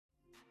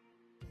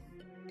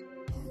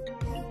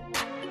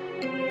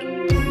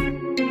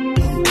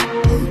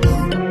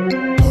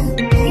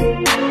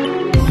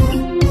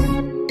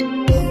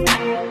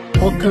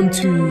welcome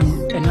to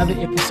another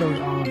episode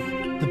of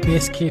the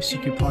Best Kept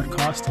Secret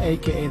podcast,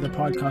 aka the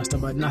podcast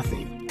about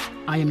nothing.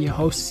 I am your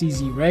host,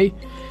 CZ Ray,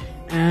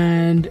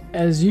 and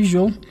as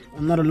usual,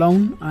 I'm not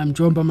alone. I'm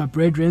joined by my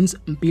brethren,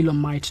 Mpilo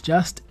Might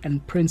Just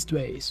and Prince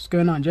Dways. What's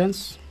going on,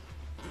 gents?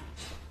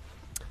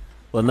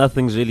 Well,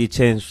 nothing's really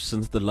changed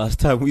since the last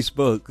time we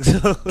spoke.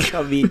 So,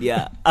 I mean,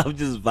 yeah, I'm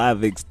just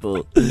vibing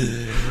still.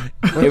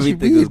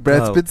 Everything is bro.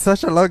 It's been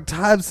such a long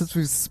time since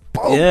we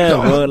spoke. Yeah,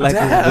 bro, like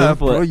damn, it's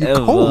been bro, you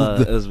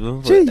cold. It's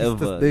been Jeez,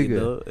 forever. this nigga. You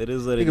know? It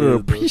is what it Nigga don't is.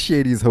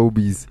 appreciate his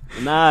homies.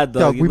 Nah,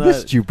 dog. we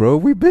missed you, bro.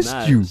 We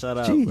missed you. Shut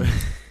up.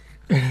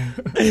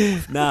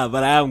 Jeez. Nah,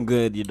 but I am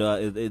good. You know,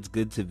 it's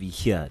good to be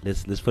here.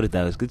 Let's put it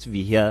that way. It's good to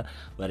be here,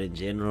 but in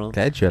general,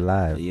 Glad you're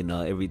alive. you know,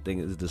 everything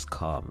is just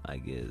calm, I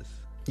guess.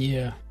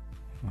 Yeah.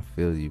 I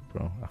feel you,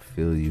 bro. I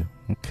feel you.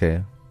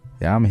 Okay.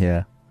 Yeah, I'm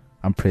here.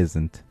 I'm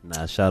present.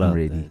 Nah, shut I'm up.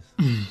 ready.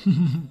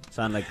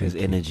 Sound like there's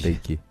energy.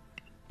 Thank you.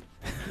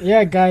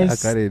 Yeah,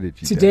 guys. I got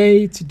energy.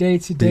 Today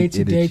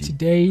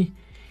energy.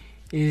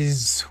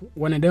 is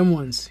one of them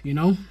ones, you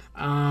know.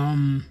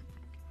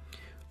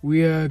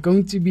 We are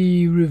going to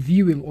be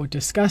reviewing or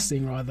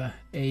discussing rather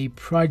a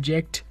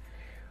project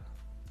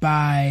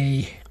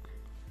by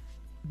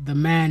the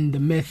man, the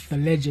myth, the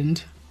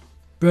legend,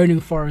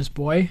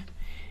 burningforestboy,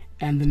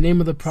 and the name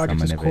of the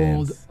project is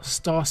called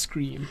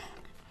STARSCREAM.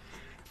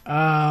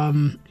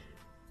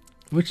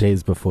 Which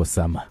Days Before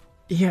Summer.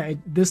 yeah,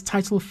 this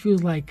title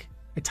feels like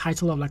a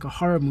title of like a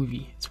horror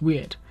movie. It's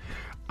weird.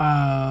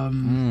 But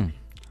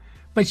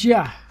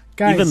yeah,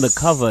 guys, Even the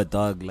cover,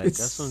 dog. Like it's-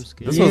 that's what I'm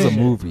scared. This Yeah. was a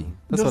movie.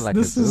 This was like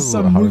this a, is this was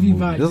some a horror movie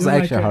movie. vibe. This is you know,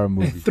 actually like a horror a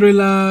movie.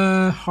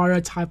 thriller,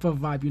 horror type of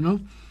vibe, you know.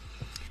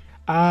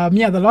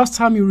 Yeah, the last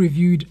time we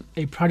reviewed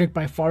a project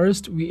by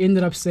Forest, we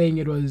ended up saying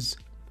it was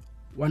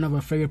one of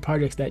our favorite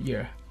projects that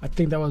year. I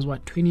think that was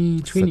what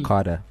 2020.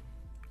 Cicada.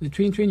 The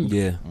 2020.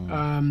 Yeah.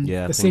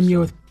 Yeah, I the think same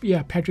year so.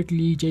 with Patrick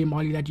Lee, J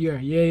Marley that year.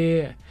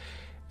 Yeah.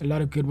 A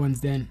lot of good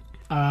ones then.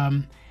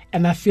 And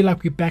I feel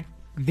like we're back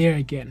there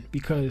again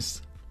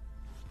because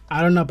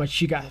I don't know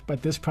about you guys,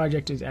 but this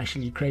project is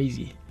actually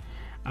crazy.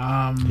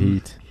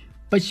 Heat.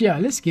 But yeah,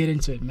 let's get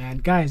into it, man.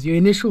 Guys, your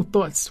initial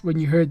thoughts when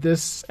you heard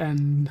this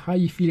and how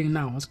you feeling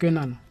now? What's going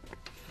on?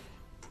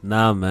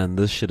 Nah, man,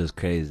 this shit is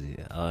crazy.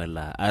 I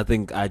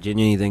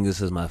genuinely think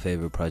this is my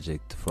favorite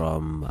project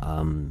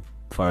from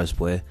Forest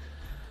Boy.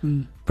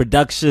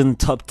 Production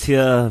top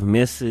tier,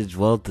 message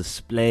well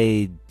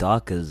displayed,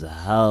 dark as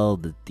hell.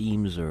 The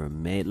themes are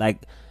made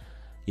like,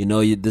 you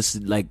know, this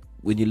is like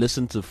when you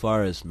listen to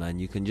Forest, man,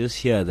 you can just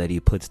hear that he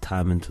puts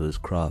time into his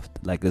craft.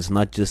 Like it's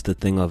not just a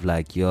thing of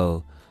like,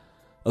 yo,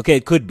 okay,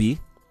 it could be.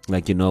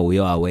 Like, you know,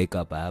 I wake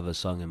up, I have a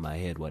song in my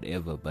head,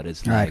 whatever. But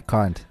it's I like,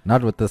 can't.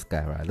 Not with this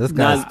guy, right? This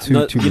guy's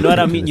too. you know what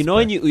I mean? You know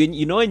when you're in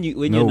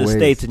the ways.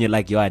 States and you're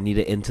like, yo, I need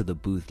to enter the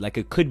booth. Like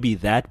it could be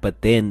that,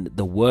 but then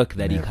the work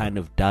that he kind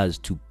of does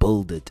to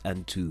build it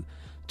and to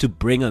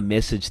bring a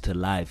message to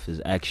life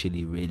is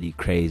actually really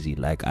crazy.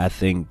 Like I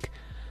think,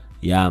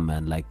 yeah,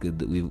 man, like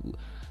we've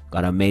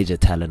got a major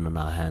talent on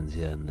our hands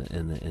here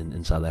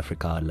in South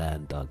Africa, our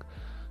land, dog.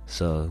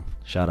 So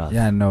shout out.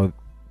 Yeah, no.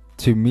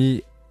 To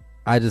me,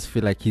 I just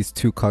feel like he's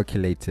too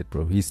calculated,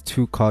 bro. He's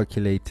too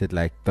calculated.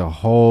 Like the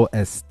whole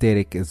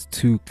aesthetic is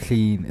too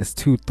clean. It's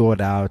too thought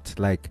out.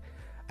 Like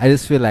I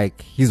just feel like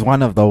he's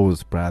one of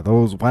those, bro.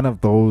 One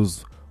of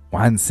those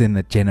once in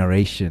a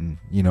generation,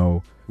 you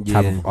know,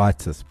 type of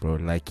artist, bro.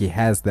 Like he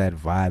has that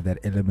vibe, that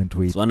element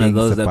where It's one of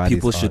those that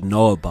people should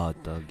know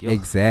about, dog. Yo.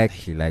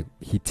 Exactly. Like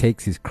he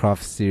takes his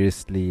craft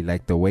seriously.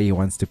 Like the way he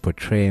wants to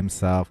portray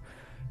himself,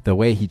 the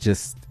way he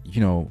just, you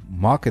know,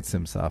 markets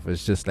himself.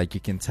 It's just like you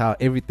can tell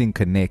everything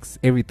connects,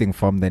 everything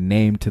from the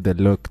name to the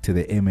look to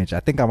the image. I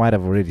think I might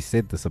have already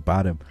said this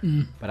about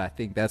him, but I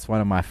think that's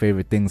one of my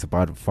favorite things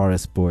about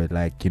Forest Boy.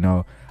 Like, you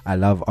know, I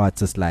love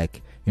artists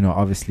like, you know,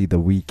 obviously The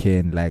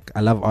Weeknd. Like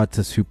I love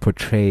artists who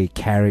portray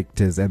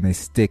characters and they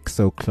stick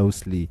so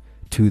closely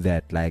to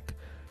that. Like,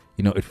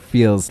 you know, it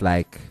feels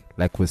like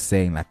we're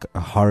saying, like a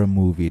horror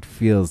movie. It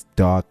feels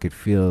dark. It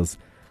feels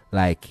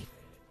like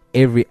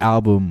every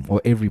album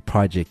or every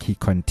project he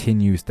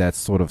continues that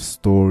sort of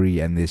story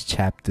and there's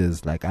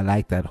chapters. Like I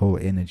like that whole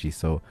energy,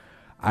 so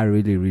I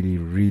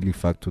really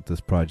fucked with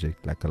this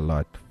project like a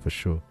lot, for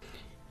sure.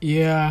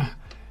 Yeah,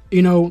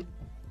 you know,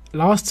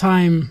 last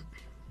time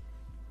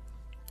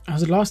yeah, it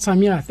was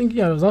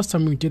last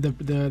time we did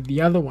the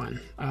other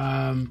one,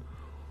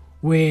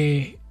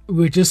 where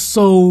we're just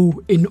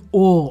so in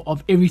awe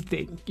of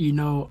everything, you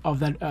know, of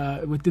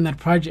that within that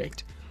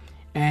project.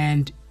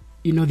 And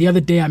you know, the other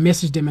day I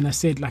messaged him and I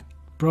said, like,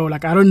 bro,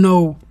 like I don't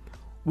know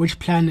which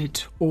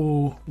planet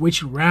or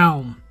which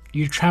realm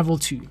you travel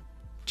to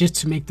just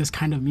to make this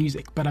kind of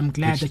music, but I'm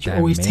glad that you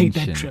always take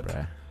that trip.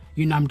 Bruh.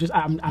 You know,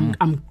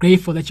 I'm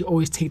grateful that you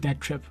always take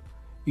that trip,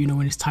 you know,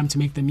 when it's time to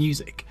make the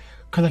music.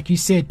 Because like you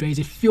said, Blaze,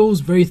 it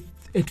feels very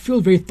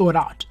thought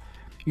out,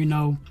 you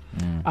know.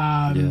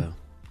 And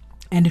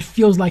it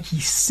feels like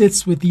he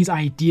sits with these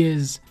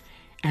ideas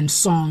and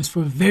songs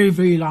for a very,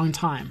 very long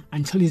time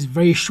until he's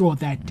very sure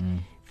that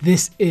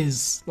this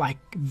is like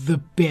the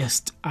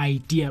best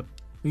idea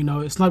You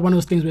know, it's not one of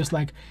those things where it's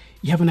like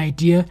you have an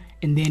idea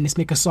and then let's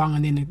make a song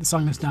and then the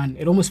song is done.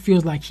 It almost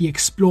feels like he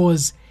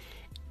explores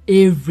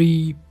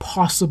every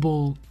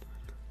possible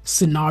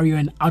scenario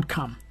and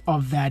outcome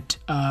of that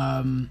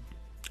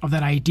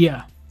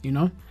idea, you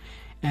know.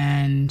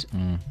 And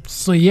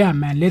so yeah,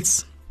 man,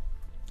 let's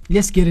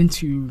get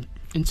into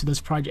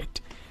this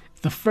project.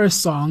 The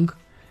first song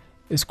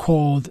is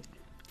called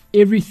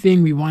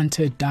 "Everything We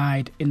Wanted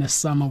Died in a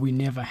Summer We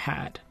Never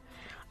Had."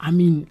 I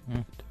mean,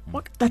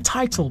 what the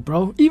title,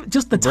 bro? Even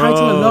just the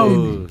title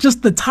alone,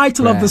 just the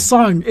title of the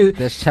song.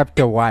 That's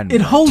chapter 1.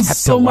 It holds chapter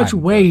so much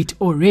 1, weight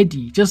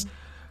already. Just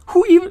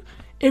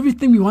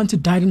everything we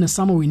wanted died in a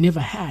summer we never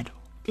had.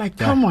 Like,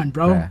 come on,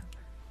 bro. Yeah.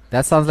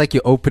 That sounds like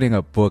you're opening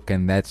a book,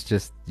 and that's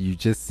just you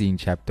just seeing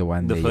chapter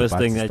 1. The there, first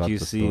thing you're about that to you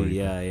start the see, story.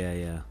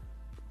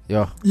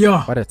 yeah. Yo,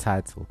 what a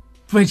title.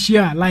 But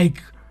yeah,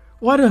 like,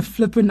 what a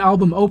flippin'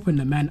 album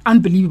opener, man.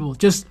 Unbelievable.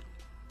 Just,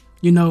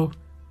 you know,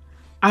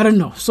 I don't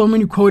know. So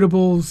many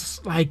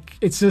quotables. Like,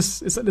 it's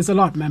a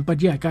lot, man.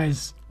 But yeah,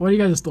 guys, what are you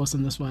guys' thoughts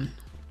on this one?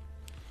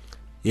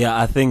 Yeah,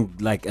 I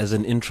think, like, as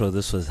an intro,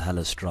 this was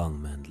hella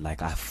strong, man.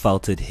 Like, I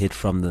felt it hit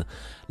from the...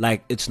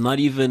 Like, it's not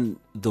even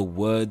the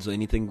words or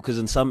anything, because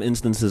in some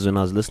instances when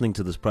I was listening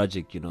to this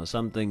project, you know,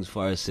 some things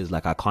Forrest says,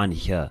 like, I can't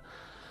hear.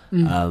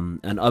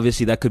 And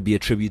obviously that could be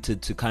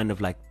attributed to kind of,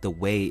 like, the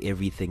way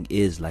everything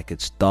is. Like,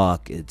 it's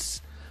dark,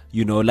 it's,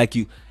 you know, like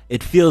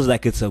it feels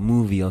like it's a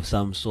movie of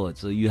some sort.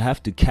 So you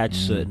have to catch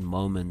certain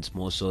moments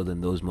more so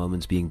than those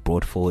moments being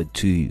brought forward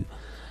to you.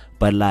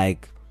 But,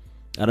 like,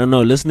 I don't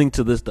know, listening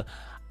to this...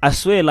 I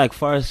swear, like,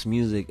 Forest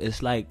music,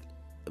 it's like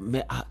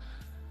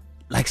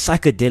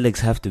psychedelics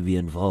have to be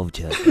involved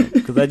here.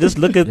 Because I just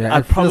look at,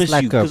 I promise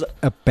like you, because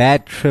a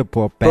bad trip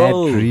or bad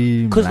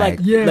dream. Because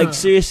like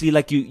seriously,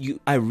 like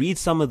I read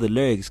some of the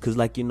lyrics because,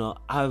 like, you know,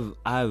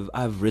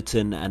 I've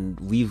written and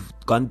we've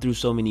gone through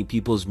so many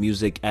people's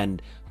music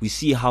and we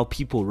see how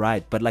people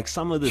write, but like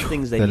some of the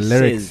things that the he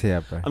lyrics says,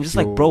 here, bro. I'm just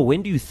like, bro,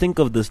 when do you think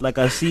of this? Like,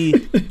 I see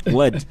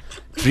what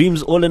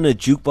dreams all in a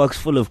jukebox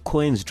full of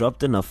coins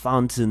dropped in a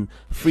fountain,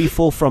 free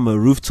fall from a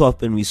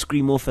rooftop and we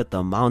scream off at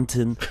the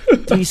mountain.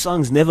 3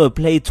 songs never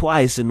play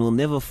twice and we'll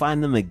never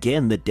find them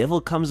again. The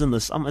devil comes in the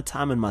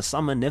summertime and my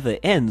summer never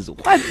ends.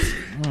 What?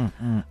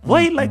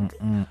 Why? Like,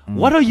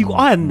 what are you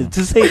on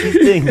to say these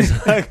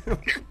things? Like,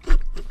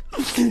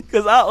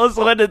 because I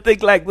also want to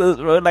think like this,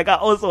 bro. Like, I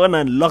also want to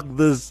unlock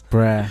this,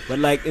 bruh. But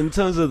like, in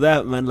terms of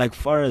that, man, like,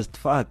 Forrest,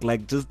 fuck,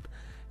 like, just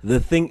the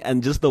thing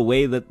and just the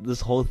way that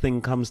this whole thing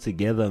comes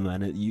together,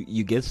 man.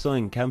 You get so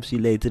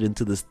encapsulated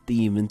into this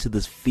theme, into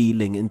this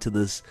feeling, into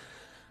this.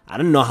 I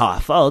don't know how I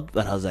felt,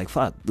 but I was like,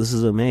 fuck, this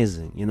is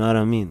amazing. You know what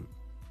I mean?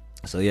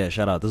 So yeah,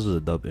 shout out. This was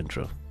a dope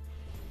intro.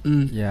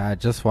 Yeah, I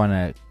just want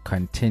to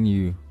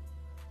continue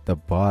the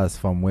bars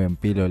from where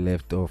Mpilo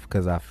left off,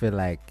 because I feel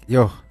like,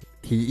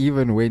 he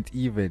even went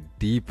even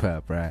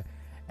deeper, bruh.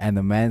 And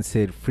the man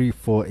said, free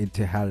fall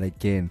into hell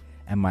again,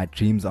 and my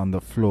dreams on the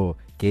floor.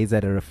 Gaze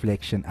at a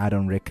reflection I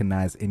don't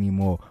recognize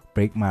anymore.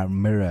 Break my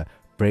mirror,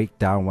 break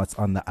down what's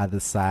on the other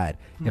side.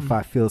 If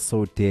I feel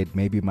so dead,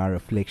 maybe my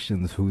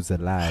reflection's who's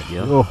alive.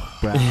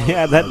 Bruh.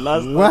 Yeah, that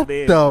last one. What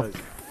the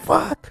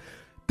fuck?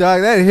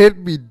 Dog, that hit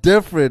me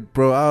different,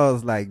 bro. I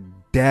was like,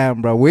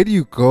 damn, bro, where do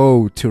you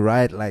go to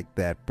write like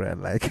that, bro?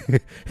 Like,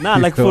 nah,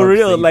 like, for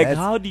real, like,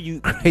 how do you...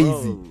 Crazy.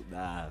 Bro,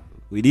 nah,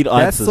 we need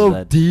answers. That's so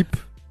man. deep.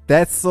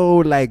 That's so,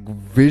 like,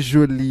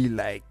 visually,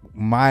 like,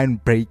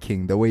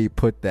 mind-breaking, the way you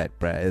put that,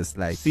 bro. It's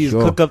like, please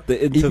cook up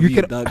the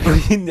interview, dog.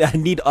 I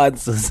need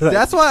answers.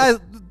 That's why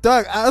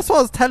that's what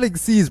I was telling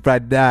C's, bro.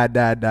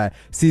 Nah.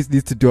 C's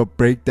needs to do a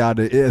breakdown,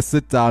 a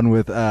sit down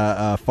with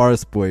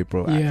Forest Boy,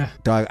 bro. Yeah.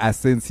 I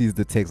sent C's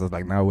the text. I was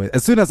like, nah, wait.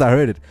 As soon as I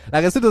heard it,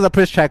 like, as soon as I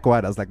pressed track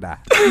 1, I was like, nah.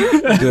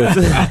 Good.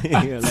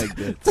 Yeah, like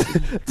that.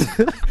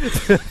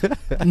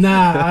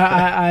 Nah,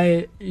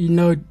 I you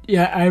know,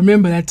 yeah, I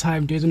remember that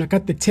time, dude. When I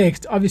got the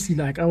text, obviously,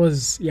 like,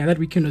 that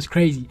weekend was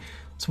crazy.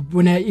 So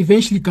when I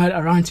eventually got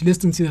around to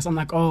listening to this, I'm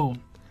like, oh,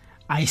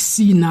 I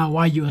see now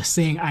why you were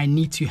saying I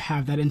need to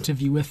have that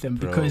interview with him,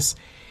 because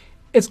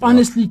it's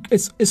honestly,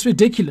 it's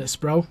ridiculous,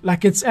 bro.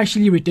 Like, it's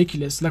actually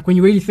ridiculous. Like, when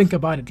you really think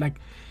about it, like,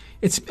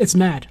 it's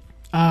mad.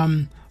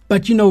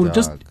 But you know,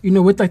 just, you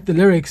know, with like the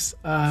lyrics,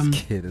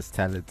 this kid is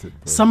talented,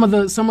 bro. some of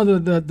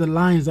the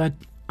lines that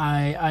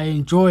I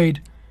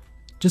enjoyed,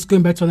 just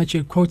going back to one that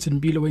you had quoted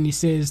in Bilo when he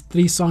says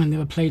 3 songs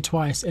never play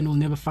twice and we'll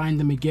never find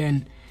them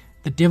again.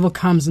 The devil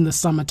comes in the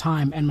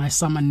summertime and my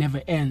summer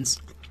never ends.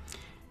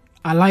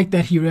 I like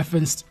that he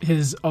referenced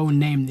his own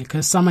name there,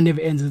 because Summer Never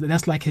Ends,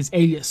 that's like his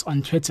alias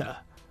on Twitter.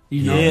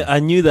 You know? Yeah, I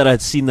knew that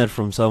I'd seen that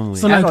from somewhere.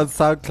 So, and like, on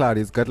SoundCloud,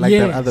 he's got like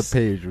that other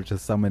page, which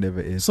is Summer Never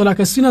Ends. So like,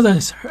 as soon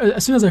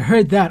as I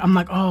heard that, I'm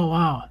like, oh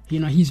wow, you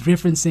know, he's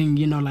referencing,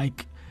 you know,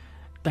 like,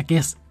 I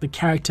guess the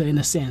character in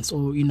a sense,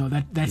 or, you know,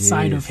 that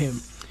side of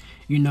him,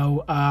 you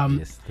know.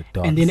 The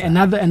dark and then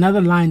side. another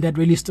line that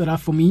really stood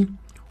out for me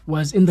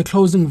was in the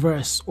closing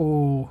verse,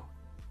 or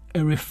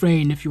a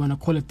refrain, if you want to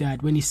call it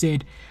that, when he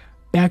said,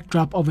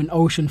 backdrop of an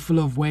ocean full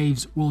of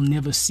waves we'll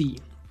never see.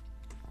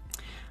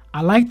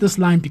 I like this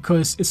line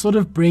because it sort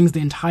of brings the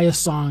entire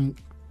song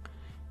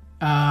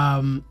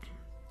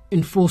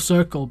in full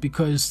circle,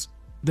 because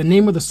the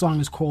name of the song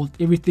is called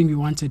Everything We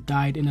Wanted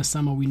Died in a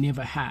Summer We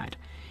Never Had.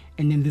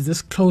 And then there's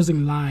this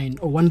closing line,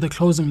 or one of the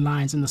closing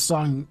lines in the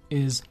song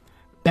is,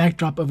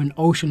 backdrop of an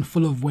ocean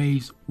full of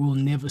waves we'll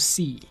never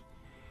see.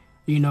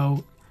 You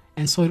know?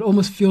 And so it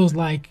almost feels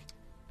like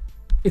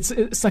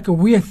it's like a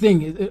weird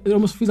thing. It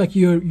almost feels like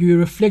you're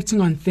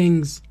reflecting on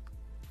things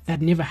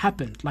that never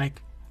happened.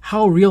 Like,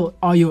 how real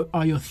are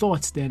your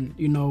thoughts then?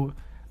 You know,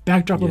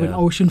 backdrop of an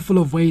ocean full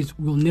of waves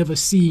we'll never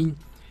see.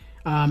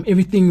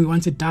 Everything we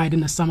wanted died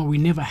in the summer we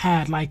never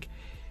had. Like,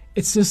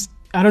 it's just,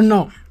 I don't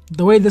know.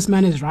 The way this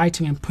man is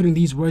writing and putting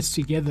these words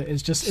together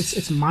is just,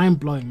 it's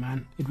mind-blowing,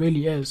 man. It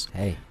really is.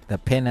 Hey, the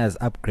pen has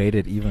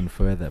upgraded even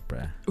further,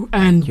 bruh.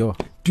 And,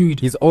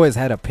 dude, he's always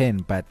had a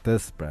pen, but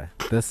this, bruh,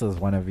 this is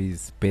one of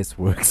his best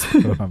works.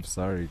 Bro. I'm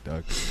sorry,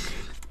 dog.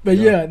 But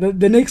yeah,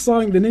 the next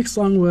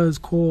song was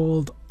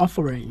called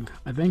Offering,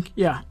 I think.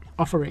 Yeah,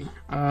 Offering.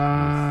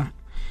 Yeah,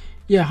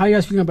 how you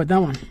guys feeling about that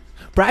one?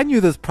 Bro, I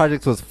knew this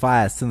project was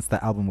fire since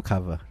the album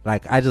cover.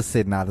 Like, I just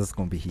said, nah, this is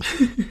gonna be heat.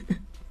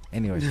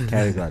 Anyway,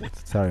 carry on.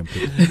 Sorry,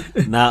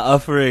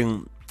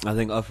 Offering, I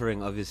think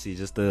Offering, obviously,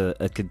 just a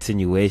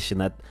continuation.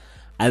 That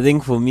I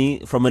think for me,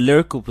 from a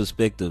lyrical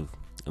perspective,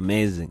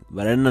 amazing,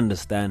 but I didn't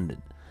understand it.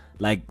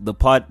 Like, the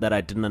part that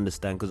I didn't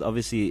understand, because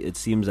obviously it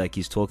seems like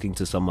he's talking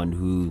to someone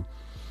who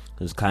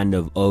is kind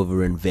of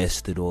over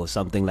invested or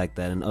something like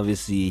that, and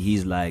obviously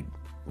he's like,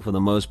 for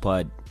the most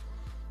part,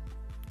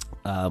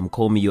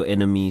 call me your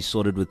enemy,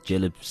 sorted with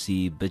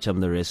jealousy, bitch, I'm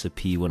the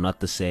recipe, we're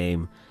not the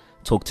same,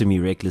 talk to me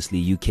recklessly,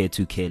 you care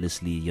too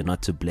carelessly, you're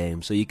not to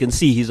blame. So you can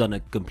see he's on a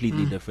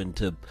completely different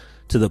tip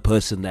to the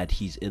person that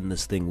he's in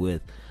this thing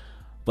with.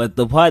 But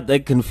the part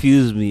that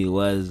confused me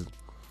was,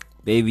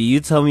 baby,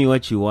 you tell me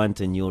what you want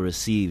and you'll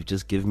receive,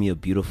 just give me a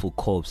beautiful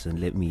corpse and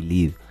let me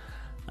leave.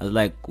 I was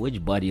like,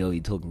 which body are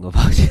you talking about?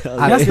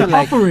 That's the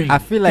offering. I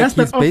feel like that's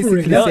he's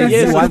basically saying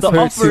he wants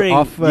her to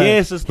offer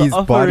his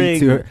body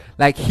to her.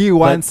 Like, he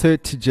wants her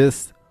to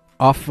just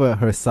offer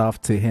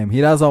herself to him.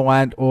 He doesn't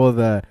want all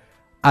the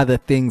other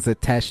things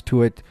attached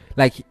to it.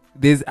 Like,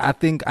 there's, I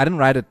think, I didn't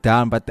write it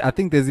down, but I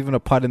think there's even a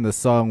part in the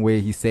song where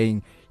he's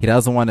saying he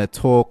doesn't want to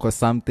talk or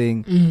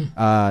something.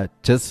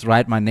 Just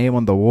write my name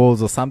on the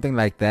walls or something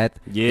like that.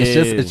 Yeah.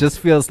 It just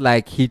feels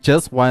like he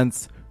just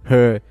wants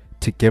her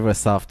to give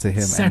herself to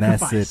him.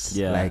 Sacrifice. And that's it.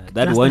 Yeah. Like,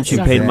 that once you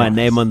paint my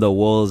name on the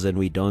walls and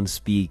we don't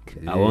speak,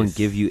 I won't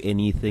give you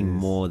anything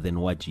more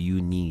than what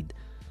you need.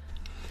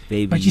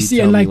 Baby, but you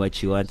tell me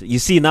what you want. You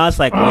see, now it's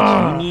like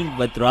what you need,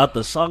 but throughout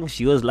the song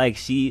she was like,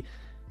 she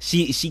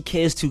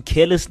cares too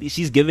carelessly,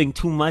 she's giving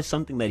too much,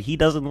 something that he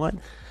doesn't want.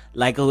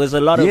 Like, it was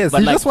a lot of,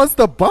 but he just wants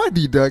the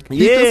body, dog. Yeah,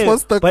 he just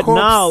wants the corpse.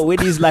 Now when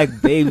he's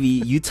like, baby,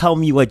 you tell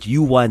me what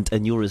you want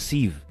and you'll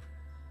receive.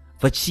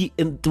 But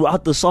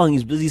throughout the song,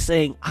 he's busy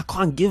saying, I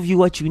can't give you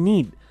what you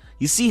need.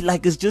 You see,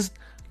 like, it's just,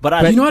 but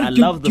I love the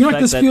fact that, you know what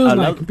this feels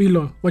like,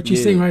 Bilo, what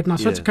you're saying right now.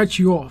 Sorry to cut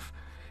you off.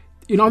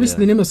 You know, obviously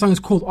the name of the song is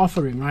called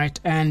Offering, right?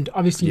 And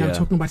obviously, you know,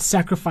 talking about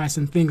sacrifice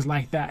and things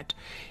like that.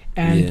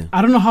 And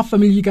I don't know how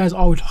familiar you guys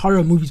are with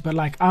horror movies, but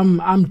like,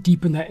 I'm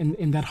deep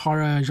in that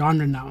horror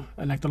genre now.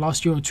 Like, the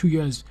last year or 2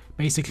 years,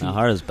 basically. Now,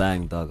 horror's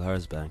bang, dog.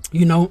 Horror's bang.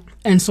 You know,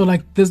 and so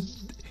like,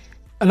 there's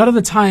a lot of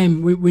the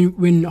time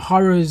when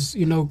horrors,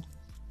 you know,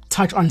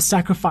 touch on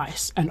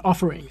sacrifice and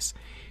offerings,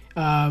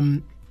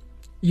 you're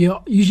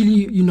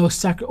usually, you know,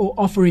 or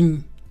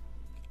offering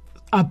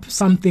up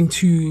something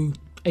to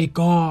a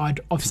god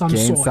of some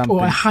sort,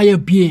 or a higher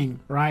being,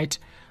 right,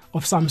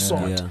 of some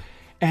sort.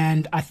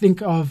 And I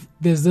think of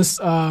there's this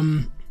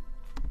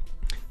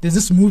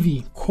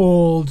movie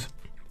called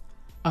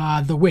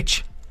The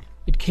Witch.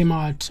 It came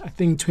out, I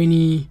think,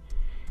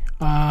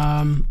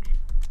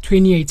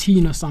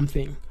 2018 or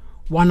something.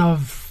 One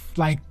of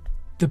like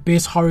the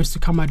best horrors to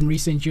come out in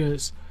recent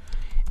years.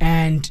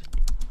 And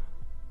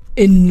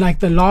in like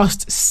the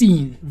last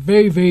scene,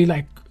 very, very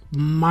like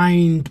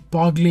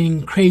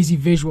mind-boggling, crazy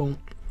visual.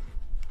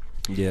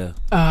 Yeah.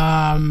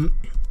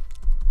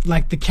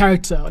 Like the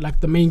character,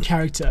 like the main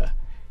character,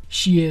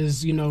 she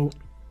is, you know,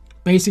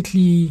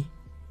 basically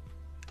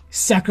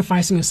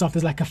sacrificing herself.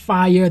 There's like a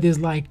fire, there's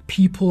like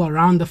people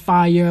around the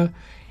fire,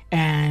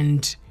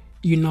 and,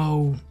 you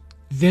know,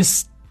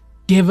 this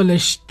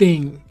devilish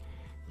thing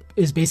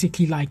is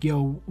basically like,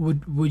 yo,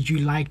 would you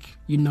like,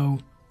 you know,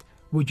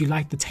 would you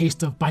like the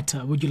taste of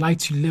butter? Would you like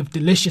to live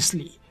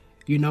deliciously,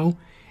 you know?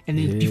 And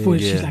then before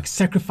she like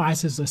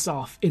sacrifices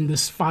herself in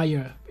this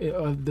fire,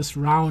 this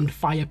round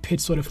fire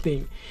pit sort of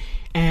thing.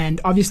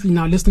 And obviously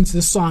now listening to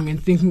this song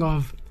and thinking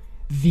of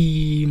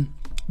the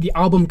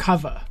album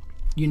cover,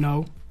 you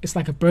know, it's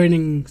like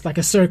it's like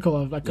a circle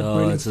of like a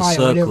burning fire,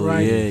 whatever,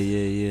 right?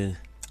 Yeah.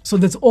 So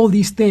there's all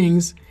these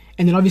things,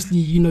 and then obviously,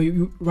 you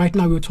know, right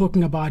now we were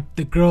talking about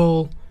the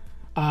girl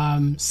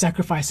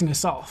sacrificing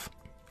herself.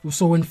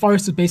 So when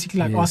Forrest is basically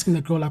like asking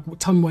the girl, like,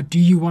 tell me what do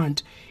you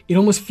want? It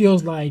almost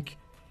feels like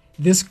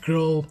this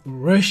girl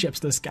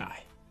worships this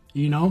guy,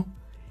 you know?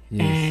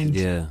 Yes. And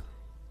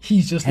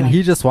he's just and like,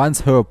 he just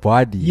wants her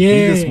body. Yeah,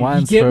 he just you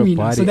wants get her me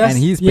now. So body, that's-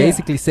 and he's yeah.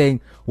 basically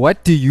saying,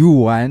 "What do you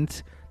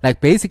want?" Like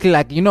basically,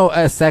 like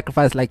a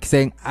sacrifice, like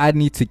saying, "I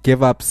need to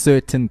give up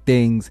certain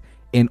things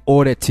in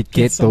order to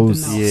get something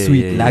those else. Yeah,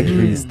 sweet yeah,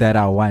 luxuries yeah. that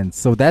I want."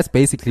 So that's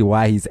basically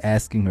why he's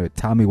asking her,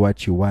 "Tell me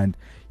what you want."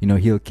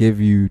 He'll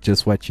give you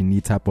just what you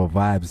need, type of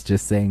vibes.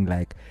 Just saying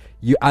like,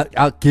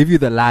 I'll give you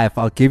the life,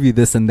 I'll give you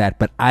this and that,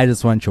 but I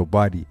just want your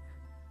body.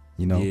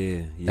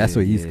 Yeah, That's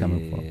where he's yeah,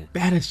 coming yeah, from. yeah.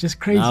 That is just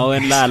crazy. Now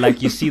and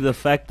like you see the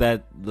fact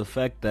that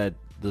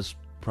this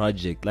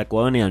project, like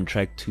we're only on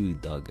track 2,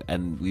 dog,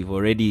 and we've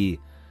already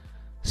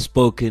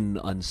spoken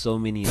on so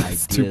many too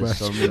ideas, much.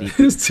 so many.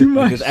 It's too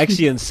Like, much. it's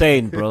actually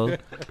insane, bro.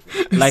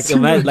 Like too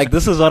much. like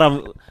this is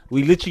what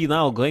we literally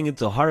now going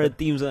into horror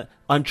themes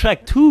on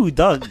track 2,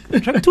 dog.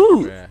 Track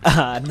 2.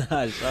 Nah,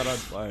 shout out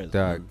Forrest,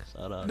 Dog. man.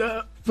 Shout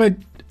out. But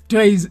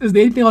Dre, is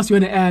there anything else you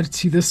want to add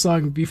to this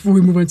song before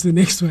we move on to the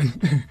next one?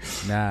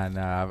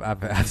 Nah,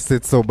 I've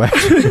said so much.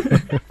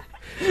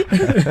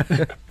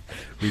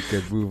 We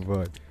can move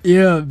on.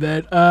 Yeah,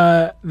 man.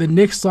 The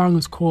next song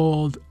is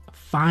called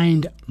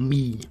 "Find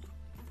Me."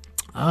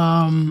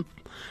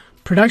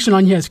 Production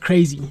on here is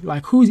crazy.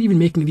 Like, who's even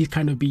making these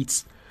kind of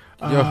beats?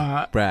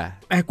 Bruh.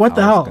 Like, what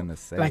the I hell? was gonna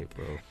say, Like,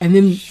 bro. and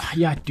then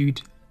yeah,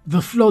 dude,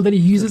 the flow that he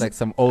This uses, is like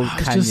some old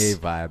it's Kanye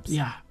just- vibes.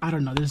 yeah, I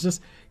don't know. There's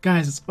just,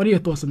 guys, what are your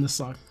thoughts on this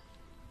song?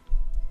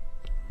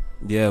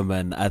 Yeah,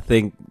 man. I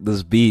think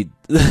this beat,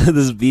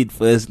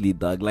 firstly,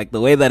 dog, like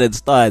the way that it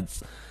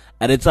starts,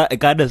 and it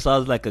kind of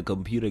sounds like a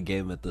computer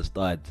game at the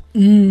start.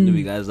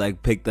 You guys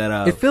like pick that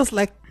up. It feels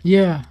like,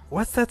 Yeah,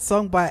 what's that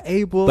song by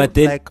Abel? But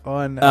then, like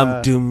on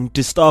doom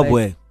to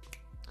Starboy.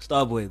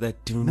 Starboy,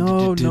 that doom.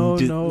 No, doom, no,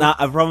 doom. no. Nah,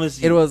 I promise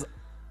you. it was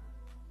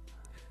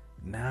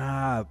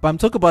but I'm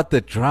talking about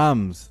the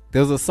drums.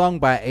 There was a song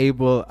by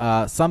Abel,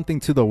 Something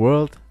to the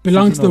World.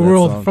 Belong You to know the that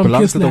World song? from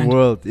Belong to the Kissland.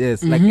 World.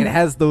 Yes, like it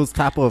has those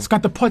type of it's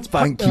got the pot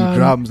funky pot,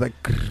 drums, like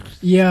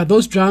Yeah,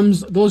 those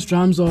drums are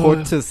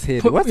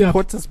Portishead. Put- What's yeah.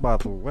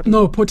 Portishead? What?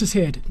 No,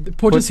 Portishead. The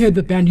Portishead,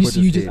 the band used to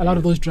use Portishead, a lot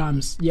of yeah. those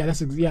drums. Yeah,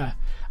 yeah.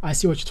 I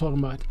see what you're talking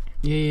about.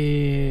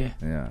 Yeah.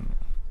 Yeah.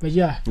 But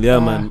yeah. Yeah,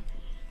 man.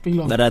 bring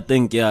it on. But I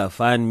think,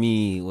 Find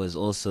Me was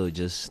also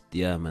just,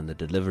 man, the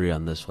delivery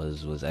on this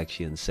was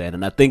actually insane.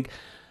 And I think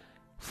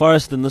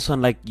Forrest in this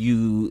one, like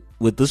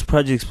with this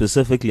project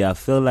specifically, I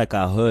feel like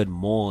I heard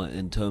more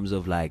in terms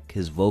of like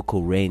his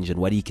vocal range and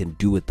what he can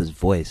do with his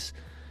voice.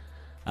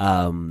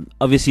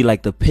 Obviously,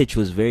 like the pitch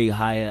was very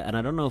higher, and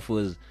I don't know if it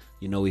was,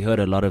 we heard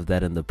a lot of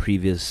that in the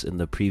previous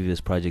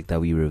project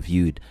that we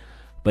reviewed.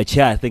 But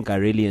yeah, I think I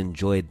really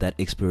enjoyed that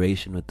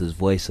exploration with his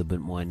voice a bit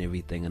more and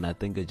everything, and I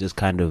think it just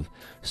kind of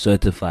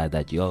certified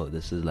that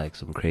this is like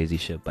some crazy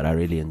shit. But I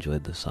really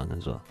enjoyed the song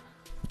as well.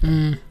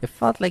 It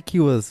felt like he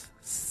was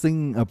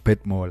singing a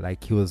bit more,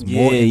 like he was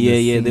more.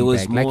 Yeah. There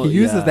was like more, he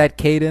uses yeah. that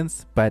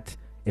cadence, but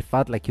it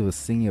felt like he was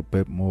singing a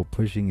bit more,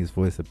 pushing his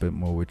voice a bit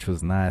more, which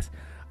was nice.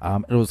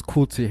 It was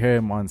cool to hear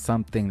him on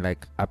something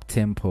like up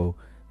tempo.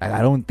 Like,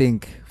 I don't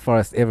think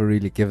Forrest ever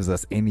really gives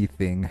us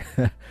anything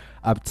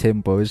up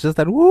tempo. It's just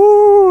that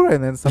woo,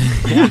 and then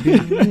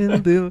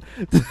something.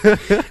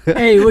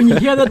 Hey, when you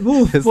hear that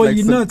wolf, It's boy, like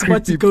you some know it's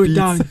about to creepy go beats.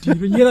 down,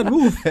 dude. When you hear that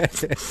wolf.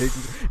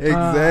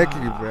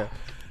 Exactly, bro.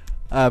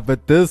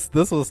 But this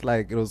was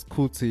like, it was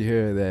cool to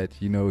hear that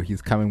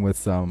he's coming with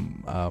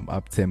some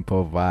up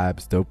tempo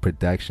vibes, dope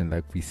production,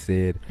 like we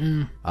said.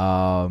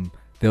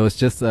 There was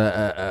just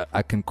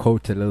I can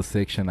quote a little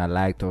section I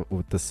liked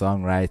with the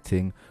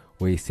songwriting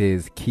where he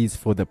says, "Keys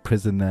for the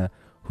prisoner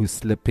who's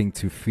slipping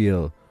to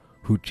feel,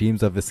 who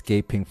dreams of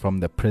escaping from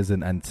the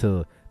prison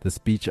until the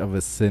speech of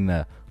a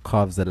sinner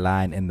carves a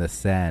line in the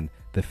sand.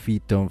 The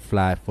feet don't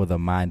fly for the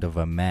mind of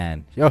a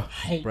man." Yo,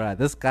 bruh,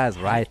 this guy's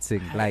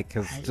writing like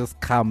has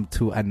just come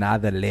to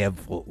another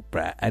level,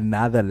 bruh.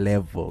 Another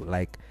level.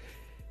 Like,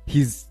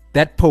 he's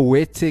that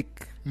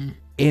poetic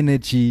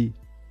energy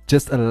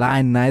just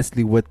aligned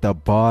nicely with the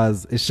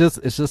bars. It's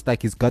just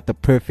like he's got the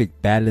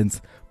perfect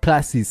balance.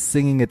 Plus he's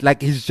singing it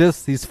like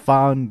he's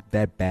found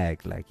that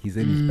bag. Like, he's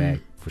in his bag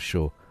for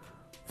sure.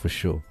 For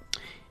sure.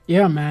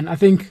 Yeah, man. I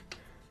think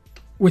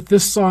with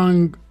this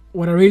song,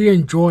 what I really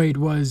enjoyed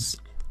was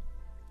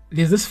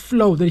there's this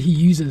flow that he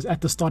uses at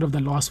the start of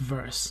the last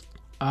verse.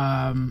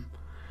 I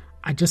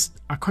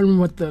can't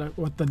remember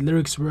what the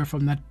lyrics were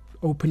from that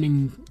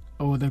opening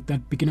or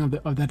that beginning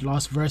of that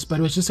last verse, but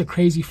it was just a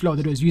crazy flow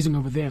that he was using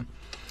over there.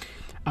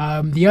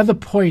 The other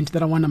point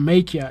that I want to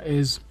make here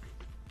is,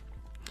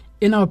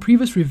 in our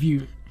previous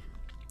review,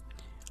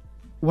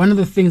 one of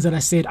the things that I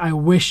said I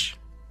wish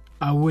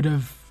I would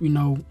have,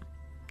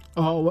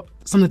 or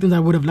some of the things I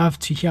would have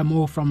loved to hear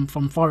more from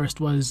Forrest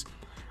was,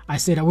 I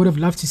said I would have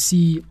loved to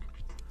see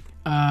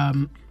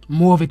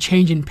more of a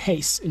change in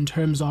pace in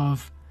terms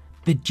of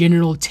the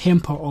general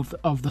tempo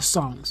of the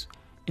songs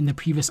in the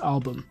previous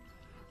album.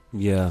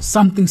 Yeah.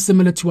 Something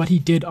similar to what he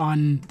did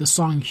on the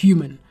song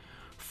Human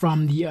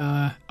from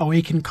the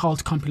Awaken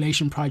Cult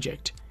compilation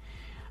project.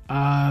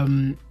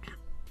 And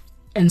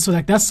so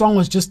like that song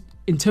was just,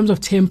 in terms of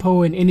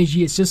tempo and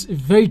energy, it's just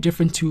very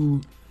different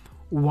to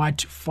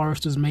what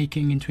Forrest was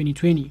making in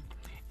 2020.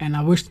 And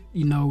I wish,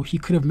 he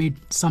could have made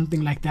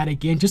something like that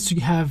again, just to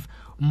have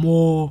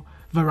more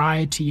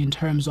variety in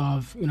terms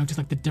of, just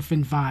like the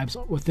different vibes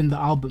within the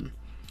album.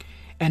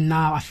 And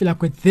now I feel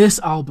like with this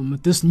album,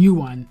 with this new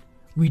one,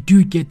 we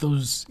do get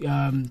those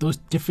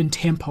different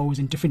tempos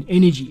and different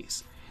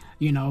energies.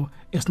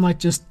 It's not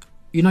just,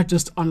 you're not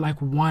just on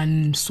like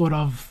one sort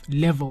of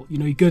level.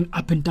 You're going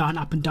up and down,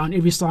 up and down.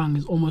 Every song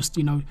is almost,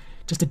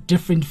 just a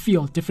different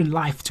feel, different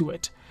life to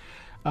it.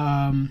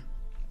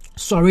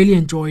 So I really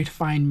enjoyed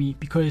Find Me,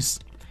 because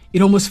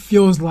it almost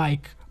feels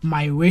like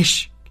my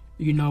wish,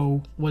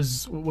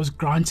 was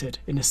granted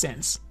in a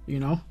sense,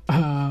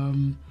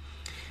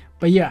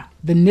 But yeah,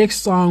 the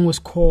next song was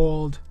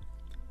called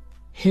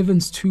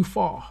Heaven's Too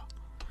Far.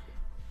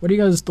 What are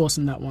you guys' thoughts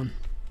on that one?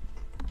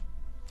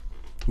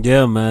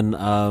 Yeah, man.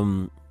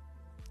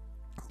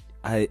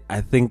 I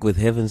think with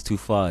Heaven's Too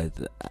Far,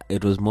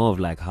 it was more of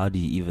like, how do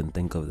you even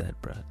think of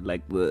that, bro?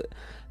 Like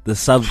the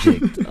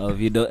subject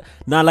of,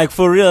 not like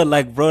for real,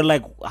 like, bro,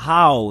 like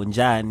how,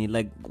 Njani,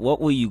 like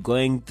what were you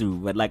going through?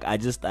 But like, I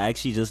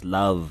actually just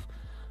love,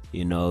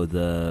 I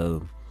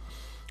don't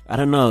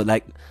know,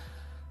 like,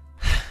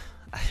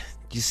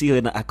 you see,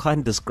 I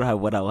can't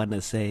describe what I want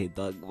to say,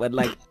 dog, but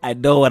like, I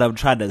know what I'm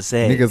trying to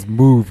say. Niggas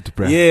moved,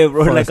 bro. Yeah,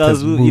 bro, Forrest like I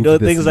was,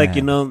 things like,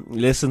 man.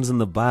 lessons in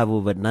the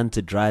Bible, but none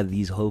to dry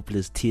these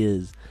hopeless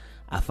tears.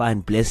 I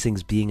find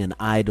blessings being an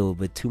idol,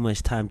 but too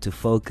much time to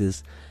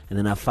focus. And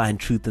then I find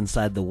truth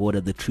inside the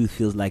water. The truth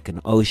feels like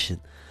an ocean.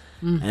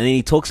 And then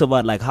he talks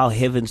about like how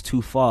heaven's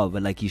too far,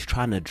 but like he's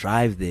trying to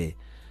drive there.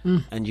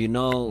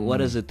 And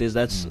what is it?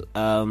 That's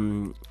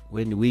when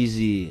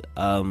Weezy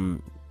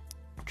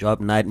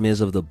dropped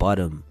Nightmares of the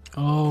Bottom.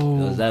 Oh,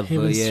 was that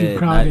Heaven's Too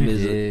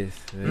Crowded.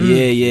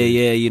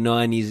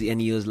 Yeah,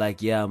 and he was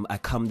like, I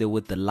come there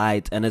with the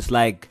light. And it's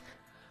like,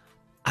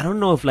 I don't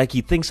know if like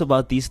he thinks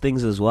about these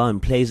things as well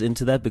and plays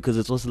into that, because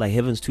it's also like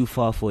heaven's too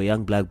far for a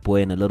young black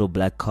boy in a little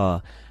black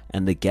car,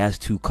 and the gas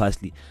too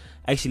costly.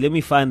 Actually, let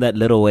me find that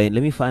Lil Wayne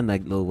lyric first,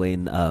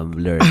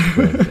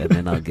 and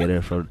then I'll get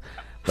it from.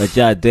 But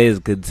yeah, days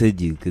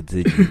continue.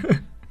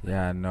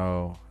 Yeah,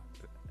 no,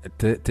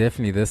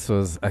 definitely. This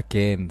was,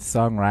 again,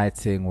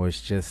 songwriting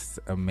was just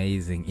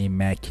amazing,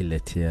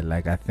 immaculate here.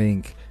 Like, I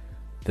think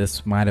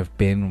this might have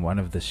been one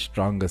of the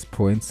strongest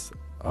points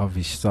of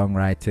his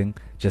songwriting,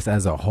 just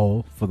as a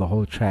whole, for the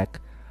whole track.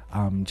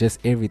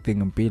 Just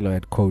everything Mpilo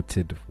had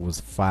quoted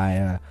was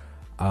fire.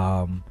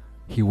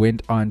 He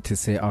went on to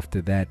say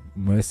after that,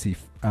 Mercy,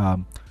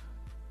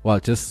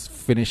 just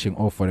finishing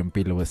off what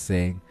Mpilo was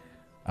saying,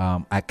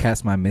 I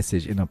cast my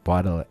message in a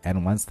bottle,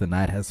 and once the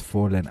night has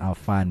fallen, I'll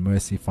find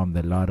mercy from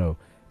the lotto,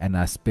 and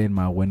I spend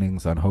my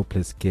winnings on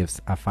hopeless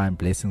gifts. I find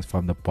blessings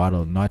from the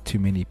bottle, not too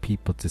many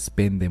people to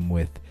spend them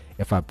with.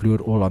 If I blew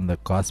it all on the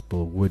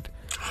gospel, would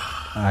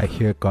I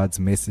hear God's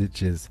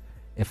messages?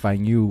 If I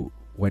knew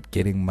what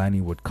getting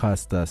money would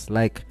cost us.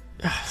 Like,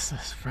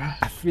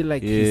 I feel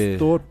like his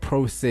thought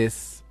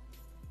process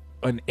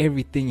on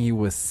everything he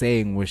was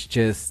saying was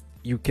just,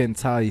 you can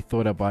tell he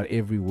thought about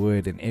every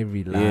word and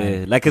every line.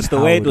 Yeah, like it's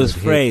the way it was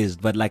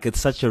phrased, but like it's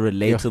such a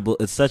relatable,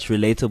 it's such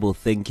relatable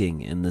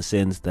thinking, in the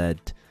sense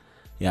that,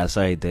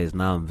 sorry, Days,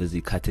 now I'm busy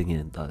cutting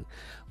in, dog.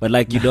 But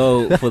like,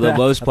 for the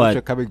most part,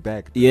 you're coming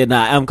back. Yeah,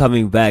 I'm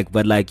coming back.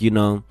 But like,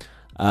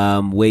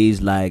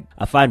 ways like,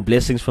 I find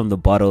blessings from the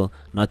bottle,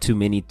 not too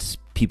many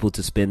people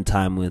to spend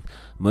time with,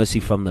 mercy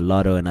from the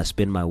lotto, and I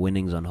spend my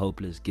winnings on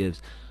hopeless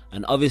gifts.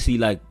 And obviously,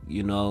 like,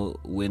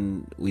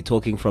 when we're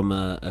talking from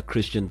a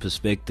Christian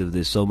perspective,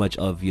 there's so much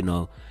of,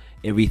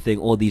 everything,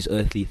 all these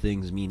earthly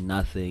things mean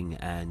nothing,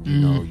 and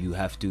you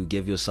have to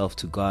give yourself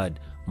to God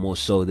more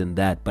so than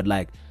that. But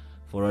like,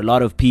 for a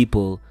lot of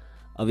people,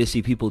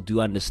 obviously people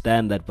do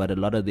understand that, but a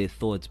lot of their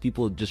thoughts,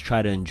 people just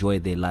try to enjoy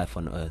their life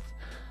on earth,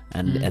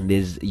 and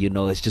there's,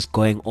 it's just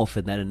going off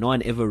in that, and no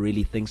one ever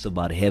really thinks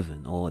about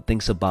heaven or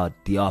thinks about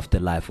the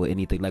afterlife or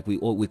anything. Like,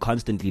 we're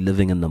constantly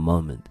living in the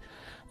moment.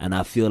 And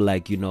I feel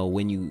like,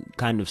 when you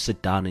kind of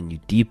sit down and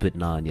you deep it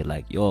now, and you're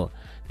like,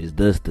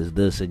 there's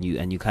this, and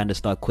you kind of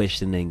start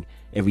questioning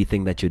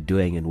everything that you're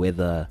doing, and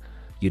whether,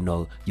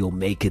 you'll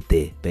make it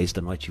there based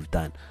on what you've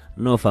done. I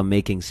don't know if I'm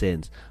making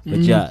sense,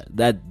 but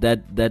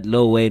that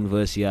Lil Wayne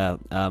verse, now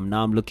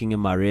I'm looking in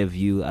my rear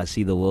view, I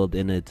see the world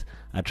in it,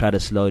 I try to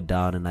slow it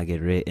down, and I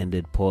get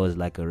rear-ended, pause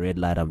like a red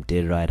light, I'm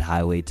dead right,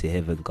 highway to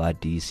heaven, God,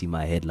 do you see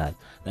my headlight?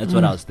 That's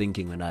what I was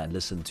thinking when I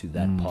listened to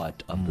that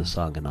part of the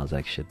song, and I was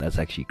like, shit, that's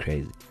actually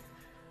crazy.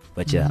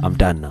 But I'm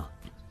done now.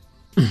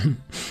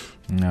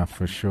 Yeah,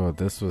 for sure.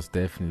 This was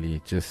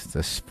definitely just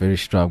a very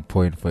strong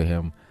point for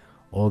him.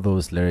 All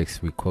those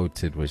lyrics we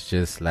quoted was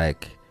just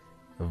like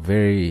a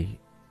very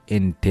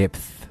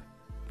in-depth,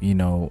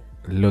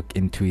 look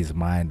into his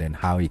mind and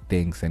how he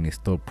thinks and his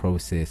thought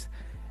process.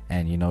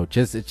 And,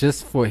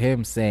 just for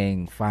him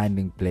saying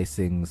finding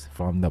blessings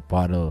from the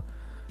bottle,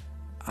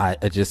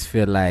 I just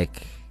feel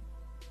like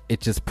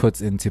it just puts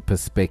into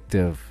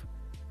perspective,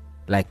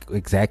 like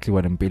exactly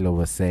what Mpilo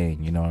was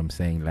saying. You know what I'm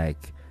saying?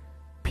 Like,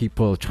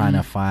 people trying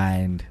to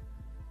find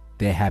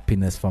their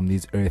happiness from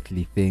these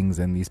earthly things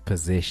and these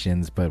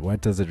possessions, but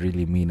what does it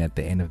really mean at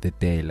the end of the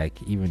day?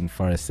 Like, even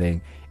Forrest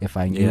saying, if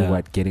I knew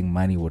what getting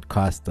money would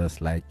cost us,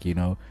 like, you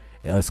know,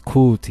 it was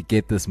cool to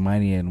get this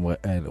money and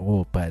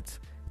all, but at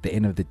the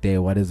end of the day,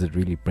 what is it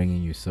really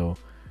bringing you? So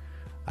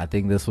I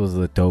think this was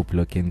a dope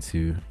look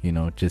into, you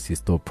know, just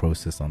his thought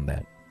process on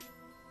that.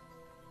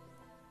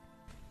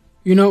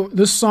 You know,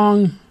 this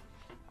song,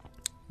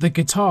 the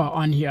guitar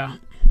on here,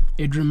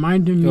 it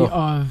reminded me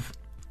of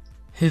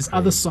his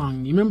other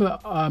song. You remember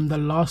the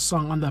last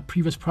song on the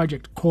previous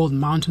project called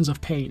Mountains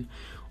of Pain,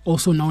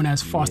 also known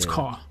as Fast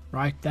Car,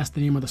 right? That's the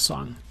name of the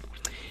song.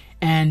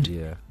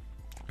 And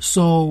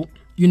so,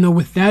 you know,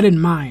 with that in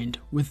mind,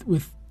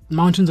 with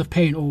Mountains of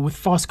Pain or with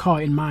Fast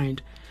Car in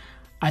mind,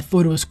 I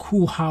thought it was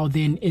cool how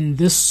then in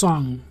this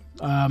song,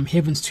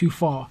 Heaven's Too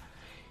Far,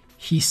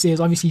 he says,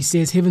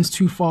 Heaven's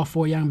too far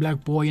for a young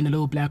black boy in a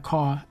little black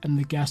car and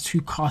the gas too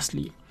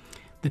costly.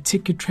 The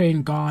ticket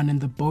train gone and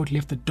the boat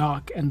left the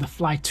dock and the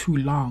flight too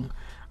long.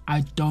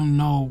 I don't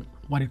know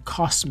what it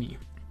cost me.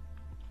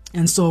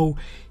 And so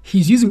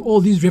he's using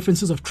all these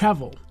references of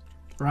travel,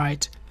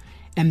 right?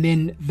 And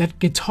then that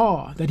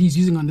guitar that he's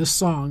using on this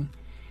song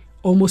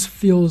almost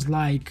feels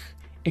like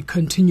a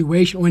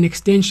continuation or an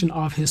extension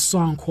of his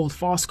song called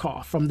Fast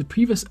Car from the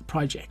previous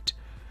project,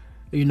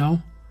 you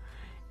know?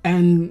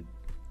 And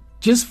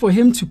just for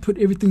him to put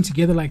everything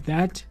together like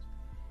that,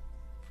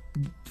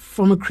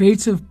 from a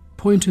creative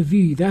point of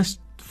view, that's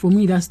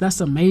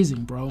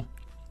amazing, bro.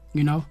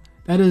 You know,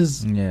 that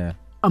is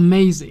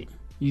amazing.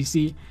 You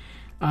see,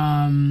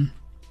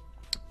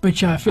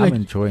 but yeah, I feel I'm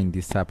enjoying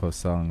these type of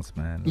songs,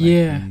 man.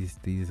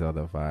 Like these are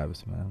the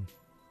vibes, man.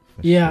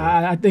 Sure.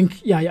 I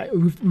think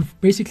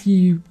we've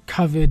basically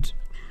covered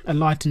a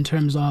lot in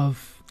terms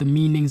of the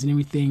meanings and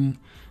everything.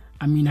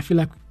 I mean, I feel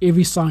like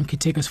every song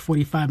could take us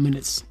 45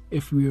 minutes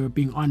if we were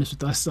being honest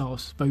with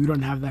ourselves, but we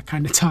don't have that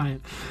kind of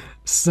time.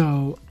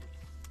 So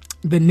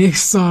the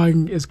next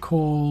song is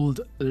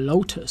called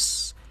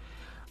Lotus.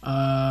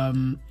 I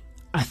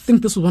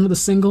think this was one of the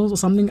singles or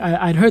something.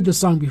 I'd heard this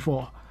song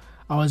before.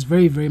 I was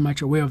very, very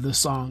much aware of this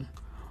song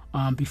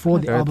before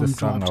the album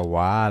dropped. I heard the song a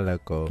while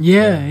ago.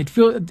 Yeah, it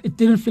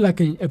didn't feel like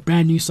a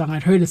brand new song.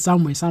 I'd heard it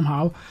somewhere,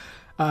 somehow.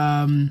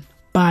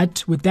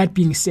 But with that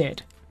being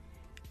said,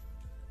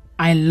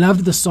 I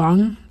loved the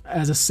song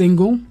as a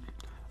single,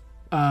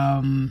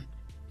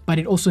 but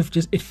it also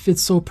it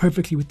fits so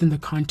perfectly within the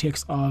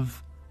context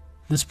of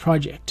this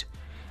project.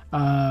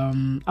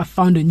 I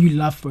found a new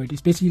love for it.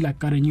 It's basically like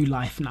got a new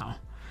life now.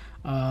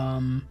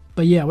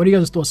 But yeah, what are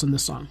your guys' thoughts on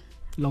this song,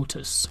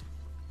 Lotus?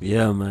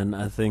 Yeah, man,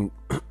 I think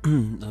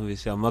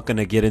obviously I'm not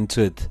gonna get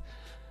into it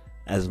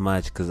as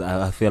much because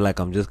I feel like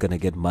I'm just gonna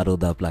get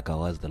muddled up like I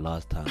was the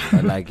last time.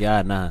 But like,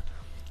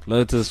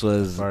 Lotus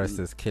was Forrest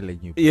is killing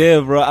you, bro.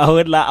 Yeah, bro.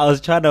 I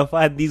was trying to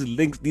find these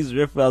links, these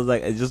riffs. I was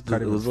like, it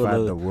was all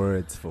find the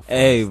words for Forrest.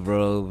 Hey,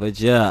 bro. But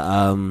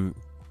this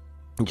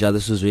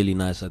was really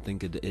nice. I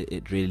think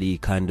it really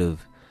kind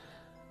of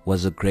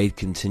was a great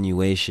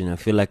continuation. I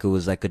feel like it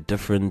was like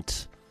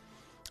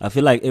I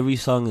feel like every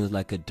song is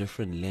like a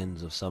different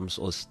lens of some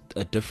sort,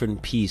 a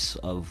different piece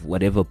of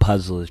whatever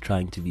puzzle is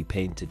trying to be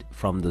painted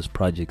from this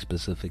project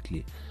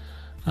specifically.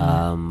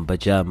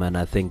 But yeah, man,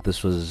 I think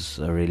this was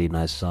a really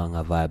nice song.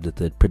 I vibed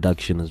with it.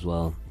 Production as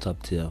well,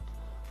 top tier.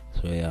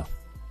 So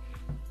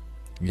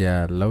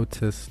yeah,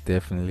 Lotus,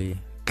 definitely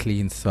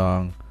clean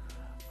song.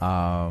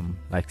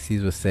 Like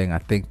C's was saying, I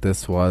think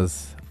this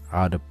was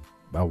out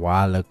a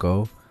while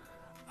ago.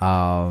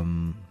 I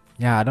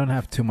don't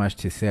have too much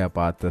to say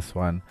about this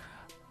one.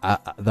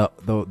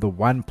 The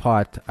one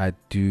part I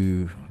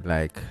do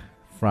like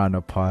frown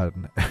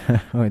upon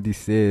when he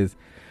says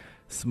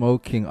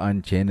smoking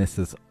on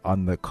Genesis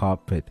on the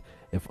carpet.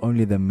 If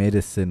only the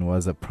medicine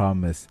was a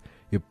promise,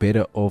 you're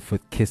better off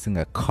with kissing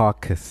a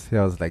carcass.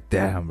 I was like,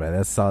 damn, bro,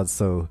 that sounds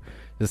so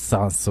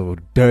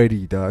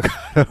dirty, dog.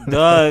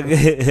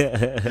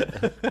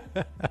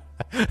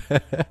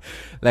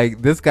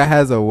 Like, this guy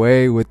has a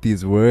way with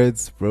these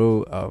words,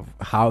 bro, of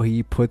how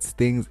he puts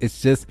things.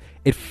 It's just,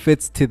 it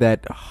fits to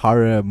that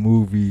horror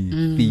movie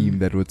theme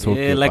that we're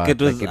talking about. Like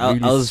it was, I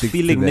was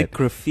feeling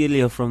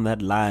necrophilia from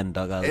that line,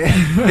 dog. I was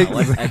like,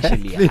 what's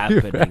actually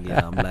happening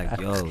here? I'm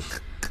like, yo,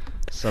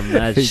 some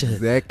mad shit.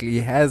 Exactly. He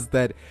has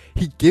that,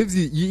 he gives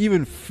you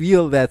even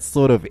feel that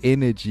sort of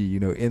energy,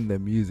 in the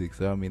music.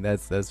 So I mean,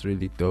 that's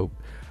really dope.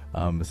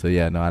 I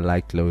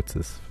like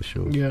Lotus for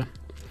sure. Yeah.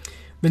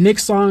 The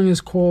next song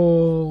is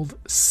called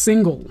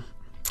Single.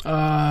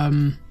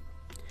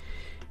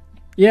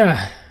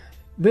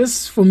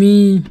 This for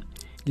me,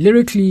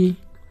 lyrically,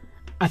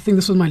 I think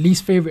this was my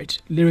least favorite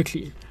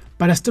lyrically,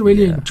 but I still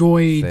really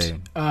enjoyed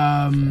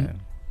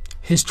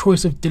his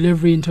choice of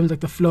delivery in terms of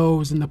like the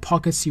flows and the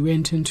pockets he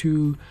went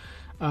into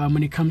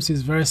when it comes to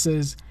his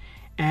verses,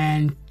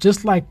 and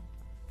just like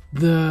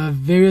the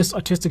various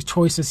artistic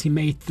choices he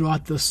made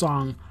throughout the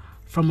song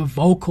from a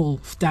vocal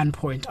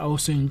standpoint. I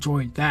also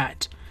enjoyed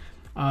that.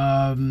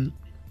 How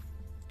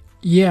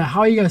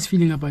are you guys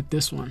feeling about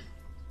this one?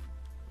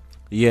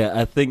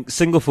 I think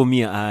Single for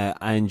me,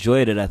 I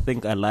enjoyed it. I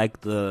think I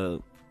like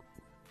the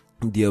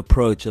the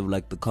approach of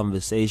like the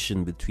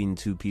conversation between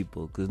two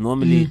people, because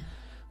normally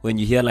when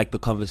you hear like the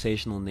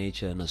conversational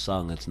nature in a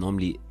song, it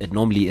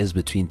normally is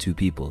between two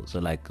people. So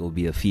like it'll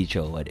be a feature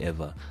or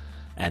whatever,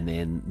 and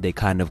then they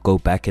kind of go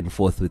back and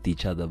forth with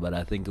each other. But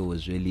I think it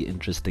was really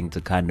interesting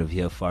to kind of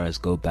hear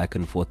Forrest go back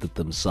and forth with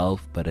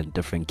themselves, but in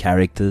different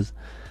characters.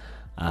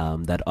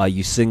 That, are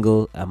you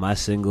single? Am I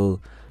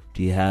single?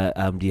 Do you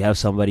have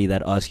somebody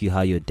that asks you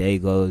how your day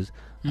goes?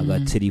 I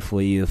got titty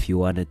for you if you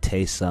want to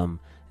taste some.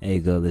 Hey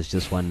girl, it's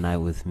just one night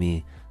with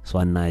me. It's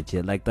one night,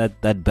 yeah. Like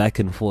that back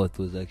and forth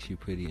was actually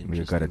pretty interesting.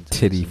 We got a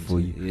titty for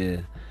you.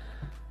 Yeah.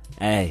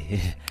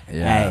 Hey,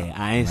 Yeah, hey,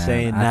 I ain't man,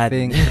 saying I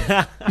nothing.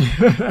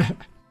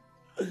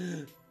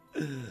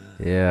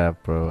 Yeah,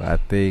 bro. I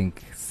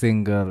think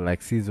single,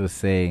 like Cesar was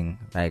saying,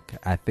 like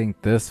I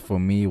think this for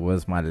me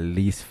was my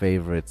least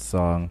favorite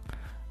song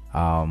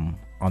on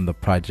the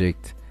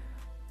project.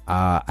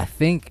 I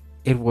think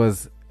it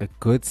was a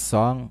good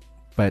song,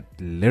 but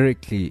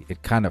lyrically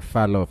it kind of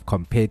fell off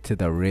compared to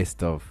the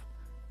rest of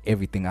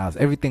everything else.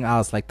 Everything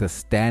else, like the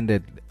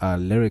standard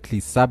lyrically,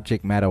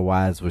 subject matter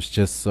wise, was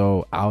just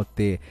so out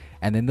there.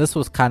 And then this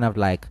was kind of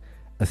like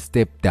a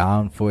step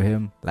down for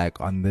him,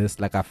 like on this.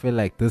 Like I feel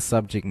like this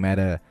subject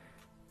matter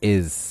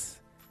is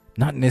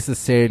not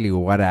necessarily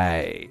what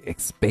I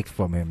expect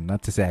from him.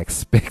 Not to say I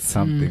expect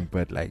something,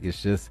 but like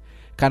it's just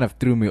kind of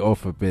threw me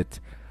off a bit.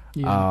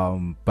 Yeah.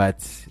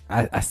 But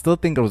I still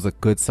think it was a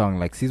good song.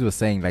 Like Cesar was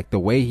saying, like the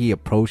way he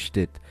approached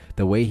it,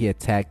 the way he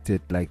attacked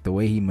it, like the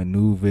way he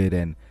maneuvered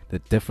and the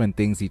different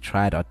things he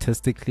tried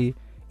artistically,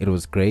 it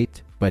was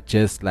great. But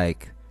just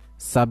like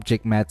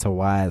subject matter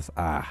wise,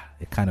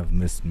 it kind of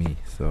missed me.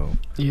 So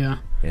Yeah.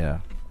 yeah.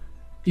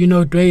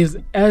 Dre,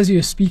 as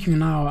you're speaking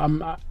now,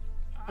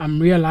 I'm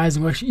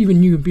realizing, well, actually,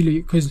 even you,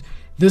 Billy, because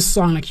this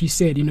song, like you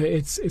said,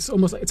 it's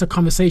almost it's a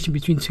conversation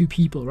between two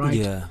people, right?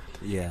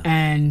 Yeah.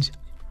 And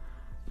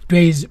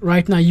Dre's,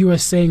 right now you were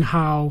saying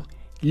how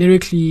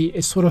lyrically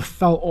it sort of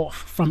fell off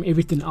from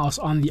everything else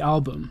on the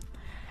album,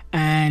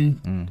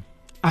 and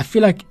I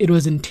feel like it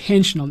was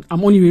intentional.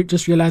 I'm only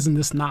just realizing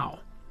this now,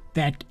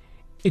 that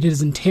it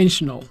is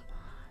intentional,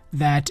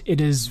 that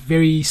it is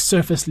very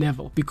surface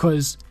level.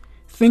 Because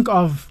think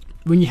of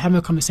when you have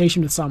a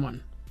conversation with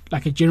someone,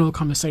 like a general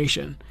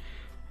conversation,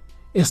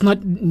 it's not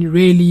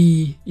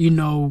really,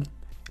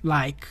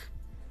 like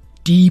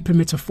deep and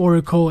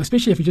metaphorical,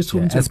 especially if you're just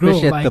talking to a girl.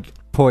 Especially at like, the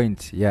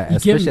point, get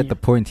especially me? at the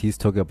point he's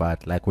talking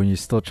about, like when you're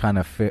still trying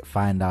to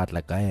find out,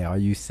 like, hey, are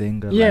you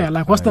single? Yeah,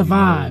 like what's the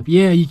vibe?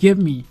 Yeah, you get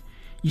me.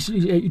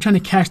 You're trying to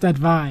catch that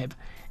vibe.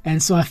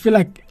 And so I feel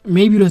like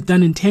maybe it was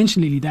done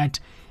intentionally, that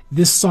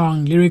this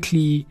song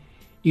lyrically,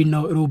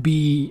 it'll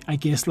be, I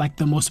guess, like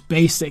the most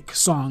basic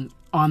song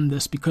on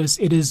this, because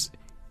it is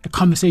a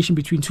conversation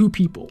between two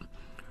people.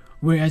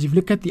 Whereas if you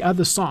look at the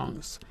other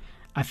songs,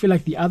 I feel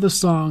like the other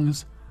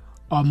songs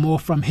are more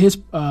from his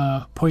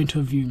point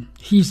of view.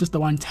 He's just the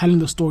one telling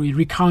the story,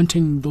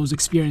 recounting those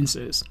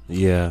experiences.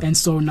 Yeah. And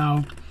so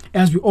now,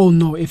 as we all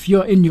know, if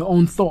you're in your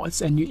own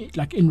thoughts and you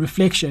like in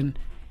reflection,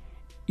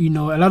 a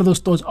lot of those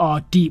thoughts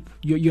are deep.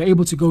 You're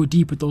able to go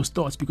deep with those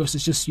thoughts because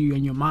it's just you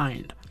and your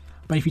mind.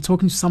 But if you're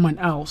talking to someone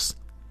else,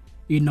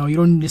 you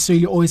don't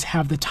necessarily always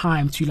have the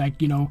time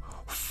to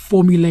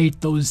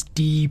formulate those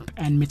deep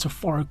and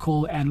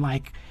metaphorical and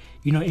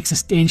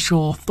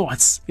existential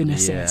thoughts in a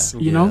sense,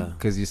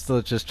 because you're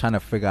still just trying to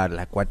figure out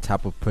like what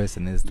type of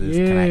person is this?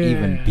 Can I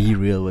even be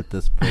real with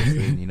this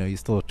person? You're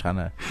still trying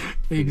to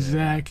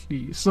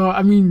exactly. So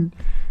I mean,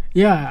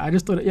 I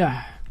just thought,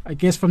 I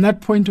guess from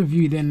that point of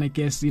view, then I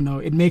guess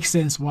it makes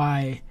sense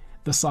why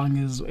the song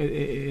is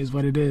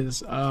what it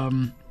is.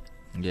 But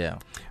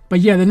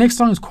the next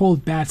song is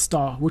called Bad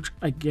Star, which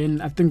again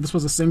I think this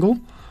was a single.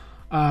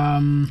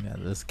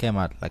 This came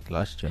out like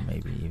last year,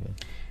 maybe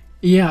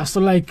even. So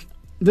like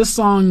this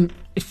song,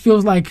 it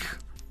feels like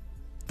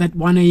that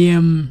 1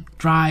 a.m.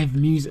 drive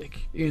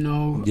music,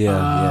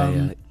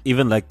 Yeah.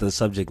 Even like the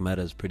subject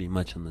matter is pretty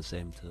much on the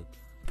same tip.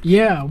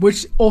 Yeah,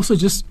 which also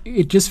just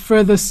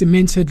further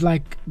cemented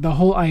like the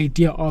whole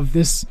idea of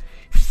this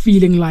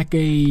feeling like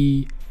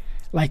a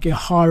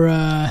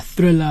horror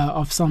thriller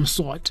of some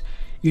sort.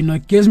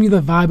 It gives me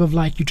the vibe of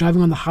like you're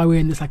driving on the highway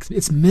and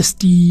it's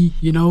misty,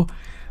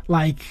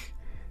 like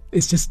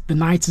it's just the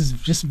night is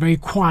just very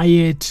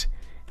quiet,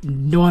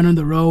 no one on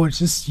the road, it's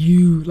just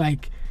you,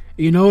 like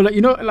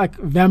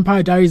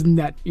Vampire Diaries and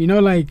that,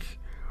 like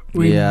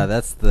when,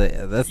 that's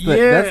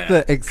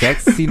the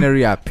exact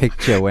scenery I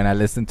picture when I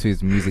listen to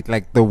his music,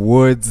 like the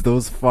woods,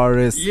 those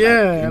forests,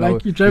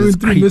 like you're driving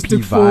through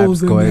Mystic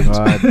Falls going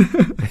on.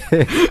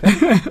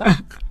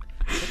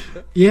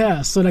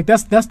 So like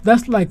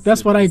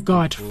that's what I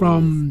got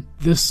from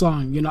this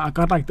song. I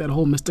got like that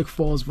whole Mystic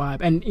Falls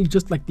vibe, and it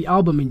just like the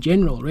album in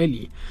general,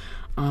 really.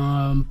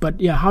 But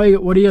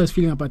what are you guys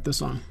feeling about this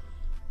song?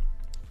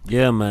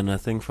 Yeah, man, I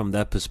think from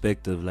that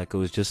perspective, like it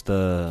was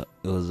a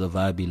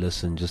vibey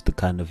listen, just to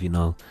kind of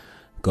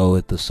go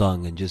with the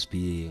song and just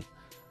be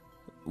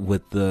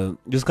with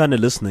just kind of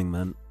listening,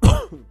 man.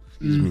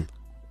 Excuse me.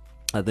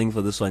 I think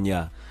for this one,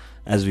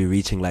 as we're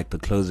reaching like the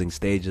closing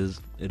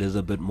stages, it is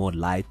a bit more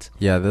light.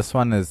 Yeah, this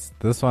one's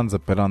a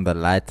bit on the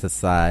lighter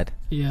side.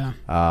 Yeah.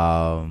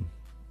 I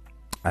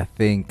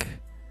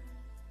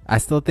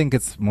still think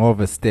it's more of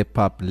a step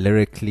up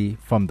lyrically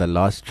from the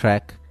last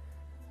track.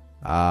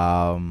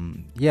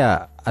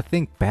 Yeah, I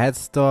think Bad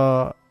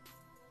Star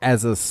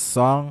as a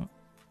song,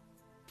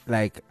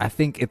 like, I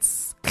think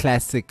it's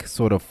classic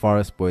sort of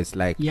Forest Boys.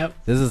 Like,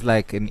 Yep. this is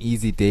like an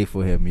easy day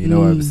for him, you know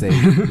what I'm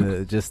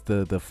saying?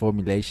 the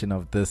formulation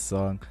of this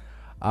song.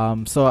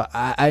 So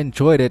I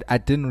enjoyed it. I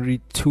didn't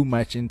read too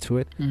much into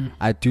it.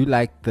 I do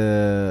like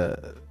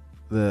a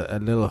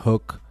little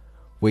hook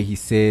where he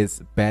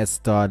says, "Bad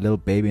star, little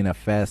baby in a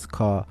fast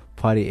car,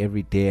 party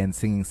every day and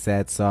singing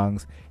sad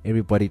songs.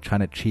 Everybody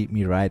trying to treat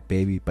me right,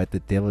 baby, but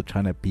the devil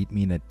trying to beat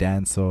me in a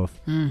dance off."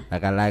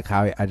 Like,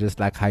 I just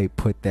like how he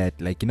put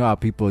that. Like, you know how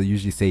people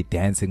usually say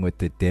dancing with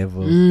the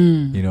devil,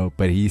 you know,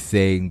 but he's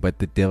saying, but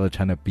the devil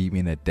trying to beat me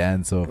in a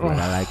dance off. Like,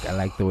 I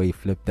like the way he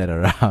flipped that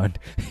around.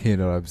 You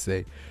know what I'm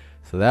saying?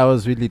 So that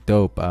was really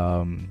dope.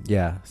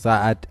 Yeah. So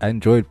I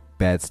enjoyed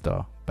Bad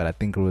Star, but I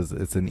think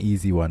it's an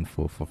easy one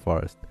for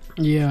Forrest.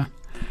 Yeah.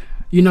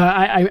 You know,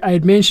 I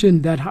had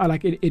mentioned that how,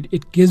 like,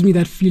 it gives me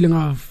that feeling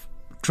of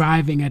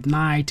driving at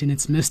night and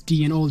it's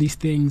misty and all these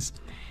things.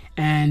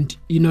 And,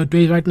 you know,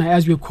 Dre, right now,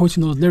 as we were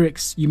quoting those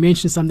lyrics, you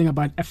mentioned something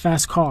about a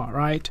fast car,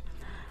 right?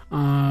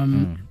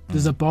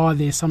 There's a bar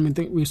there, something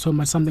we were talking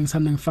about, something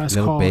fast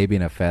Little car. baby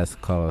in a fast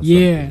car. Or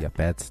Yeah. something. Yeah,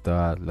 Bad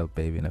Star, little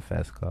baby in a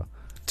fast car.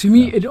 To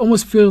me, it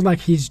almost feels like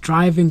he's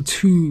driving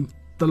to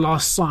the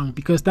last song,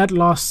 because that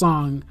last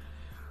song,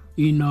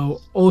 you know,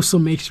 also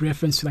makes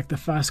reference to like the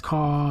fast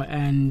car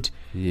and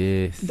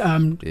yes,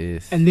 and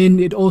then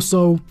it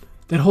also,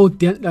 that whole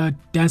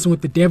dancing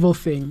with the devil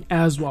thing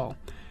as well.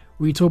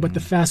 We talk about the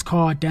fast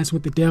car, dancing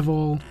with the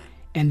devil,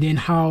 and then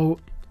how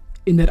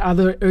in that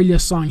other earlier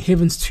song,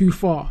 Heaven's Too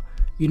Far,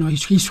 you know,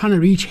 he's trying to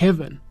reach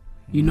heaven,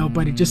 you know,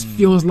 but it just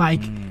feels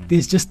like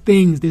there's just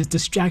things, there's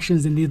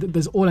distractions, and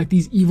there's all like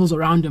these evils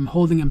around him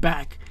holding him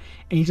back,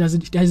 and he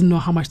doesn't know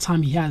how much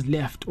time he has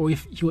left or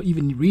if he'll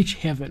even reach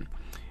heaven,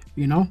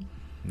 you know.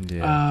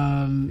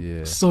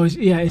 So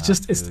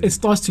it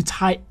starts to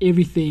tie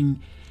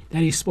everything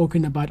that he's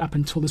spoken about up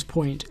until this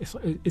point.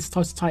 It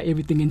starts to tie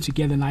everything in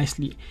together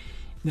nicely.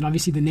 And then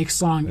obviously the next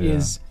song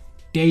is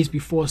Days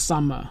Before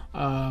Summer,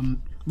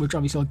 which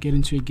obviously I'll get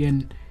into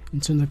again in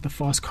terms of the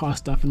fast car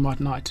stuff and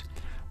whatnot.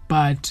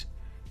 But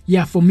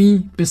yeah, for me,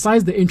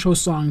 besides the intro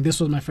song, this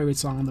was my favorite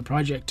song on the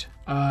project,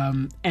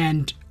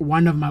 and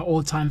one of my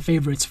all-time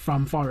favorites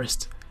from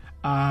Forest.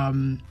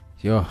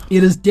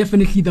 It is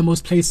definitely the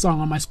most played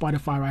song on my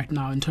Spotify right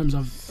now in terms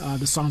of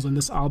the songs on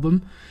this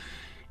album.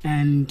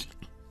 And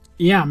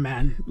yeah,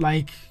 man,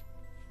 like,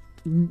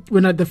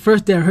 when the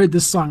first day I heard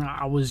this song,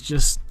 I was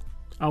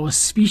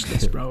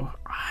speechless, bro.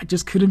 I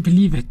just couldn't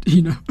believe it,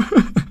 you know.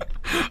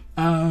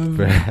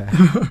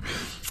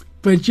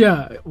 But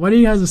yeah, what are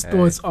you guys'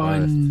 thoughts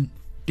on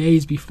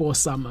Days Before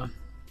Summer?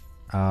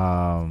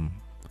 So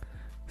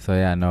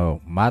yeah,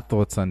 no, my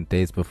thoughts on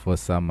Days Before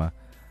Summer.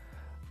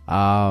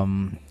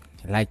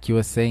 Like you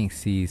were saying,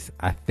 Cease,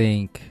 I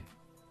think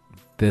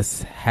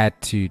this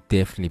had to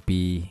definitely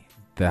be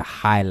the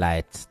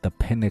highlight, the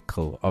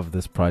pinnacle of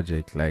this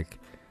project. Like,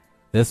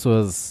 this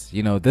was,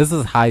 you know, this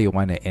is how you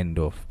want to end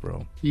off,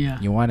 bro. Yeah.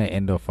 You want to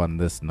end off on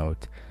this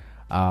note.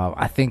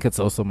 I think it's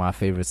also my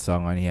favorite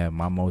song on here,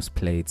 my most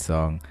played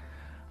song.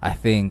 I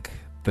think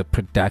the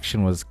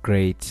production was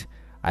great.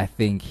 I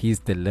think his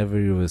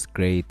delivery was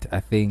great. I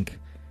think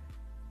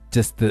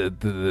just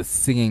the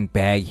singing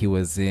bag he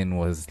was in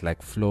was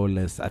like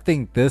flawless. I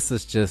think this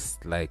is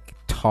just like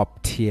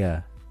top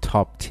tier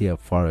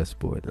Forest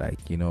Boy,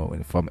 like, you know,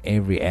 from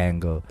every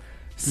angle,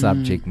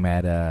 subject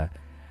matter,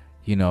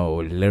 you know,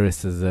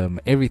 lyricism,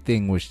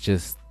 everything was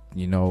just,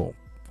 you know,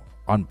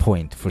 on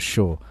point for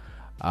sure.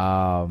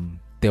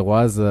 There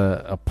was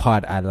a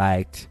part I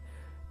liked,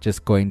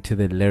 just going to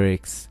the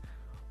lyrics,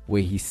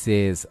 where he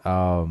says,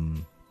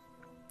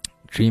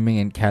 dreaming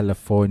in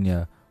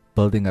California,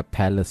 building a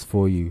palace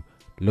for you,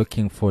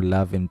 looking for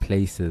love in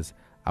places.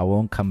 I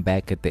won't come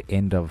back at the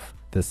end of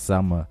the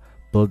summer,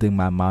 building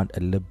my Mount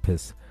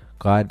Olympus.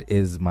 God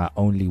is my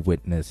only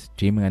witness,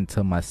 dreaming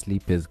until my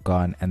sleep is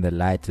gone and the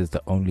light is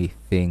the only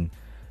thing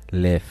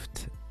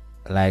left.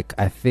 Like,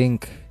 I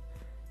think,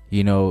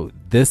 you know,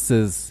 this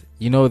is,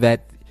 you know,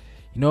 that,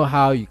 you know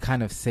how you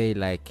kind of say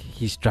like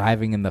he's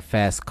driving in the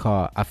fast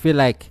car. I feel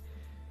like,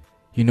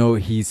 you know,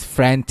 he's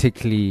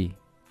frantically,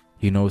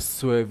 you know,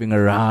 swerving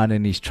around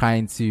and he's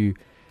trying to,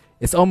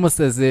 it's almost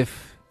as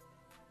if,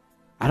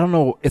 I don't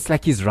know, it's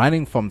like he's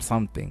running from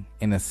something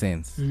in a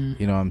sense.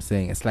 You know what I'm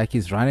saying? It's like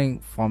he's running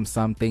from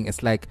something.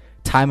 It's like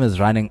time is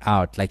running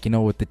out. Like, you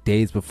know, with the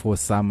Days Before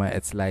Summer,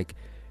 it's like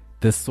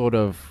this sort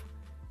of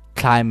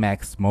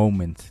climax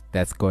moment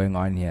that's going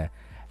on here.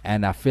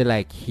 And I feel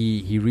like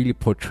he really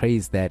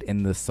portrays that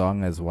in the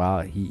song as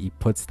well. He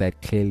puts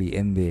that clearly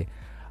in there.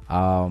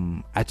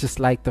 I just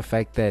like the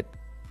fact that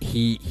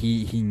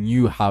he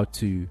knew how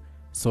to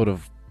sort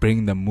of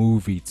bring the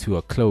movie to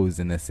a close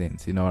in a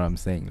sense. You know what I'm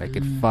saying? Like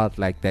it felt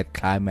like that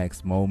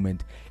climax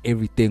moment.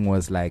 Everything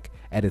was like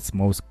at its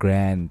most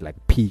grand, like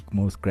peak,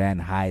 most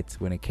grand heights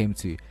when it came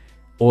to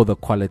all the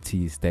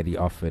qualities that he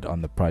offered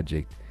on the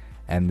project.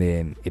 And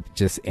then it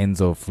just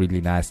ends off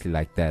really nicely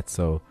like that.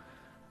 So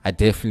I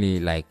definitely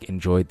like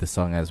enjoyed the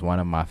song as one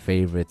of my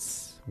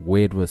favorites.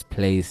 Where it was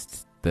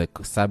placed, the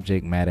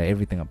subject matter,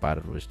 everything about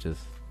it was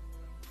just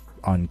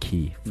on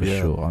key for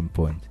sure, on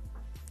point.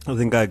 I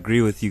think I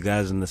agree with you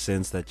guys in the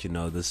sense that, you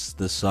know, this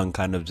song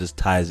kind of just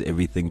ties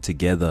everything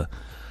together.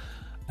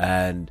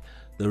 And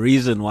the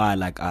reason why,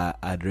 like,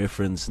 I'd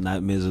referenced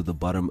Nightmares of the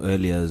Bottom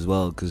earlier as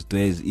well, because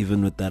there's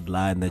even with that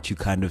line that you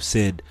kind of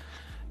said,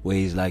 where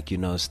he's like, you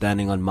know,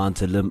 standing on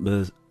Mount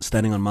Olympus,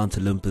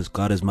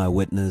 God is my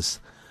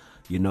witness.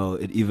 You know,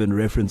 it even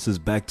references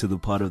back to the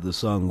part of the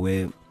song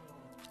where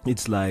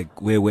it's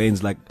like, where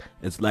Wayne's like,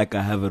 it's like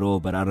I have it all,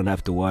 but I don't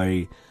have to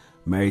worry.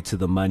 Married to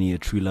the money, a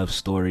true love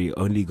story.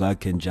 Only God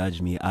can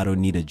judge me. I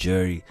don't need a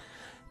jury.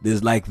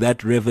 There's like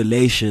that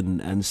revelation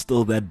and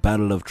still that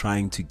battle of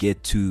trying to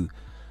get to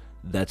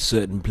that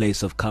certain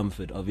place of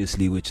comfort,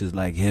 obviously, which is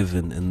like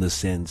heaven in the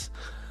sense.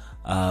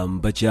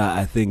 But yeah,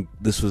 I think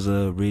this was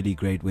a really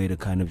great way to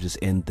kind of just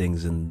end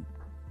things and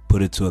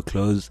put it to a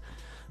close.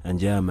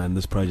 And yeah, man,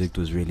 this project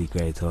was really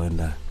great.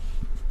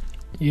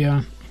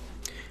 Yeah.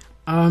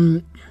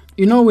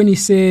 You know, when he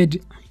said,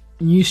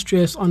 new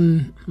stress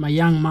on my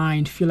young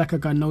mind, feel like I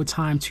got no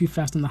time, too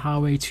fast on the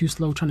highway, too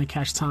slow trying to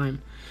catch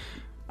time.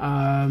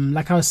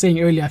 Like I was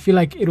saying earlier, I feel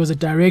like it was a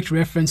direct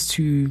reference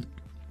to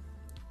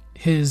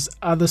his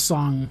other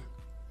song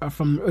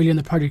from earlier in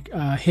the project,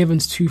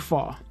 Heaven's Too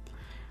Far,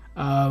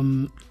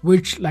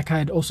 which, like I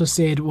had also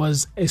said,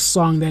 was a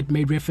song that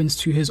made reference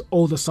to his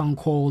older song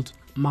called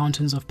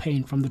Mountains of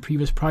Pain from the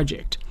previous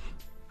project.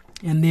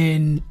 And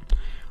then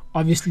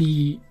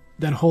obviously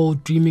that whole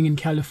dreaming in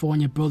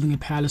California, building a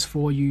palace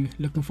for you,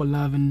 looking for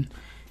love in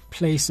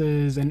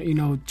places, and, you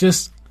know,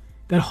 just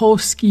that whole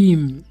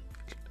scheme,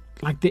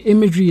 like the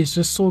imagery is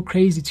just so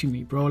crazy to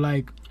me, bro.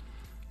 Like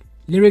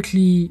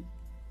lyrically,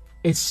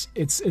 it's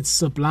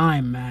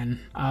sublime,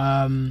 man.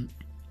 And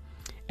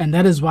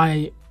that is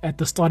why at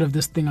the start of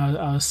this thing,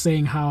 I was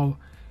saying how,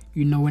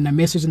 you know, when I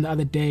messaged him the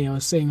other day, I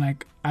was saying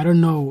like, I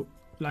don't know,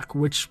 like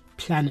which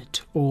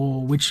planet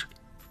or which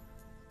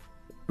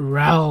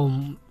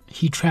realm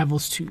he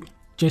travels to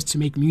just to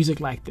make music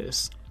like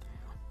this,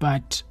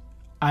 but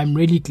I'm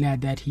really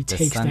glad that he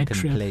takes that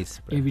trip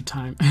every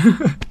time.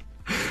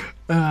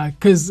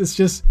 Because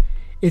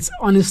it's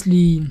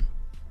honestly,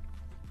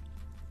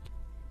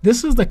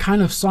 this is the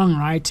kind of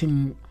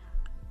songwriting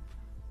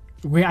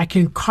where I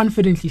can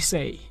confidently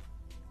say,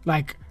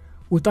 like,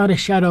 without a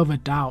shadow of a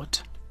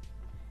doubt,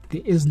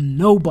 there is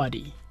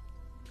nobody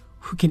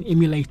who can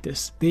emulate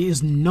this. There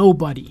is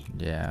nobody.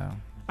 Yeah.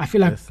 I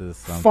feel like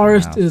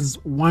Forest is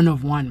one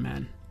of one,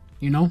 man.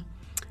 You know?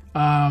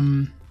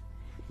 I'm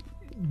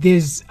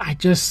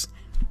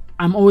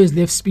always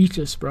left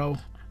speechless, bro.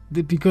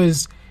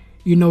 Because,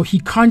 you know, he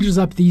conjures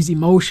up these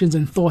emotions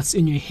and thoughts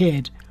in your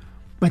head,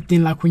 but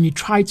then like when you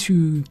try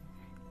to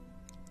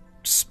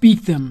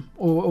speak them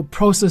or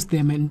process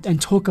them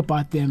and talk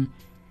about them,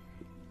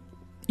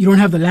 you don't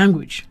have the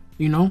language,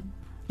 you know?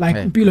 Like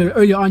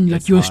earlier on,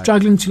 like you were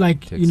struggling to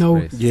like, you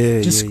know,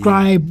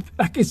 describe,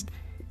 like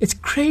it's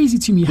crazy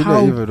to me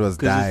how it was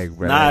dying,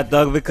 bro. Nah,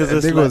 dog,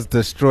 because it was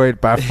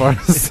destroyed by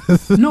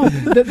forests. No,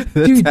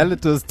 dude,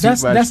 talent was too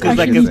much. That's like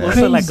actually it's crazy.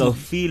 also like a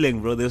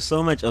feeling, bro. There's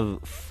so much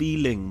of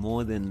feeling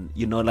more than,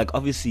 you know, like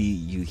obviously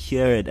you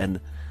hear it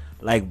and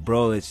like,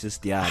 bro, it's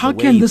just How the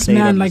way can he this played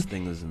man on like this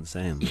thing is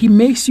insane. He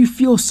makes you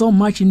feel so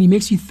much and he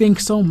makes you think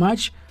so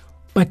much,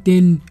 but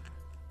then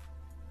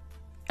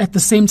at the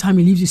same time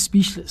he leaves you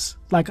speechless.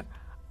 Like,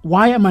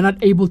 why am I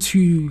not able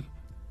to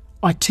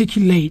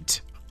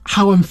articulate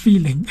how I'm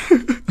feeling?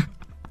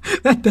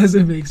 That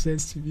doesn't make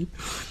sense to me.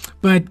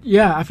 But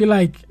yeah, I feel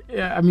like,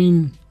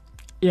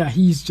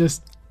 he's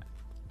just,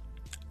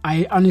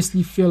 I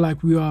honestly feel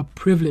like we are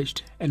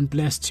privileged and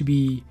blessed to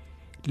be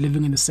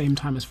living in the same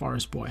time as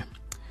Forest Boy.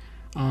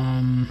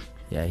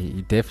 Yeah,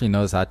 he definitely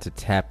knows how to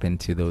tap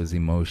into those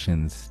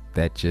emotions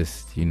that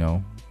just, you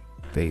know,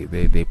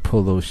 they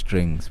pull those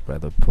strings,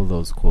 brother, pull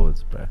those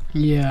chords, bro.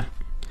 Yeah.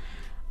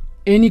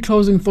 Any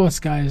closing thoughts,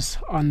 guys,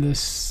 on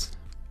this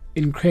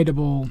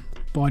incredible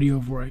body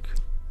of work?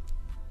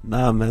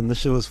 Nah, man, this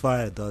shit was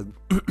fire, dog.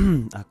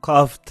 I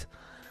coughed.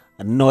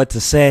 I didn't know what to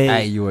say.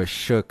 Hey, you were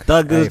shook.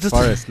 Dog, hey,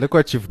 Forrest, look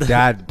what you've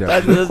done,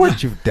 dog. Look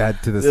what you've done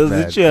to this man.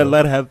 There's literally a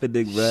lot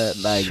happening, bro.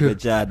 Like,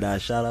 but yeah, nah,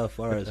 shout out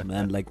Forrest,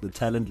 man. Like, the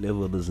talent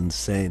level is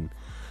insane.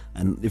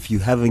 And if you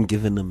haven't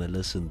given him a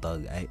listen,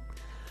 dog, I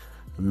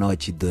know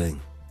what you're doing.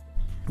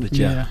 But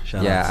yeah,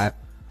 shout out.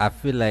 I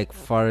feel like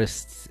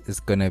Forrest is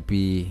gonna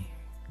be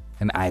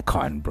an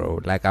icon, bro.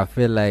 Like, I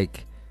feel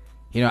like,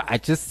 you know, I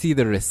just see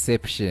the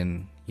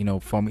reception, you know,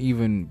 from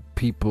even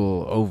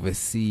people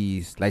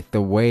overseas, like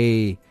the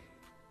way,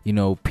 you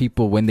know,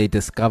 people, when they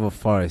discover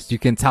Forrest, you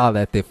can tell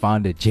that they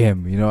found a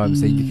gem, you know what I'm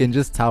saying? You can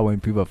just tell when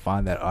people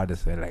find that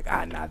artist, they're like,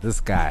 nah, this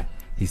guy,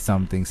 he's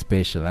something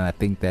special. And I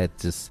think that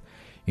just,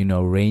 you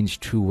know,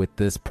 ranged true with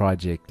this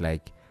project.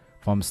 Like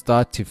from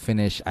start to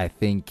finish, I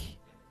think,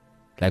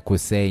 like we're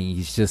saying,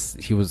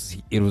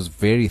 it was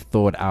very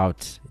thought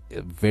out,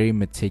 very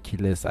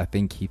meticulous. I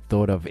think he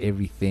thought of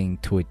everything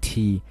to a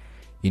T.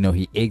 You know,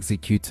 he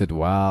executed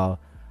well.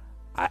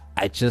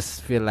 I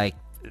just feel like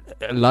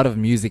a lot of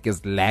music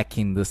is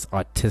lacking this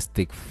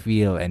artistic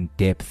feel and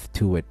depth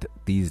to it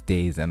these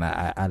days, and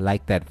I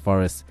like that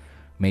Forrest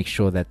makes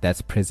sure that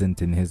that's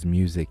present in his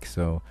music.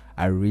 So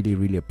I really,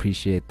 really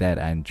appreciate that.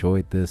 I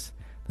enjoyed this.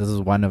 This is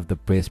one of the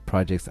best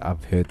projects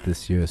I've heard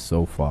this year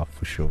so far,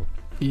 for sure.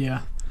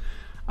 Yeah.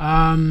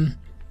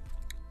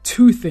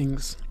 Two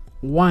things.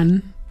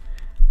 One,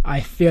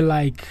 I feel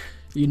like,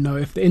 you know,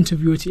 if the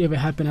interview were to ever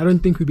happen, I don't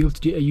think we'd be able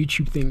to do a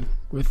YouTube thing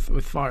with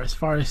Forrest.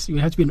 Forrest, you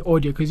have to be an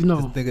audio, because, you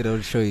know, This nigga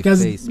don't show your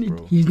face,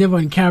 bro. he's never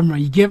on camera.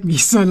 You get me?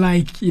 So,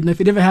 like, you know,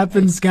 if it ever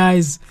happens,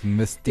 guys,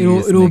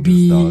 Mysterious it'll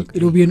be niggas, dog.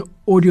 it'll be an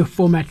audio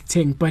format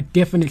thing. But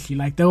definitely,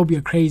 like, that will be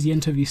a crazy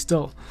interview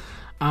still.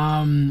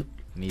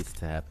 Needs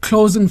to happen.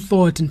 Closing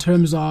thought in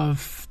terms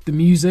of the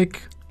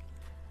music.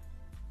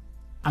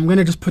 I'm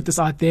gonna just put this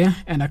out there,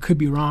 and I could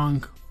be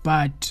wrong,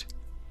 but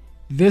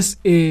this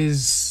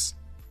is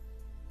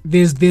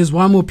there's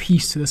one more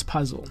piece to this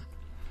puzzle.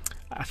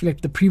 I feel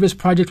like the previous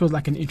project was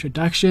like an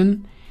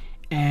introduction,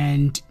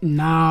 and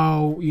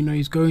now, you know,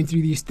 he's going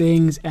through these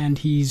things and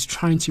he's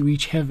trying to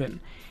reach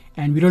heaven,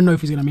 and we don't know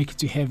if he's gonna make it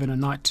to heaven or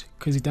not,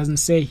 because it doesn't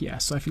say here.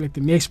 So I feel like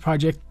the next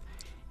project,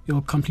 it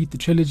will complete the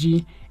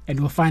trilogy, and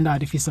we'll find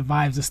out if he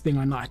survives this thing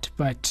or not.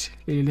 But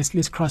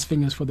let's cross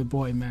fingers for the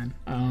boy,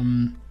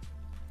 man.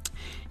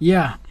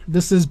 Yeah,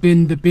 this has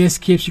been the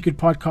Best Kept Secret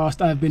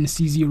podcast. I've been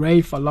CZ Ray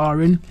for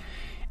Lauren,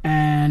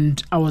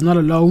 and I was not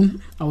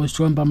alone. I was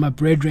joined by my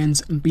brethren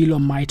Mpilo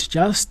Might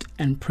Just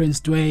and Prince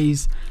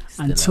Dways.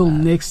 Until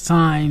next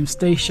time,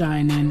 stay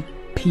shining,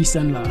 peace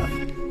and love.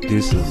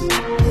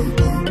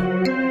 Deuces.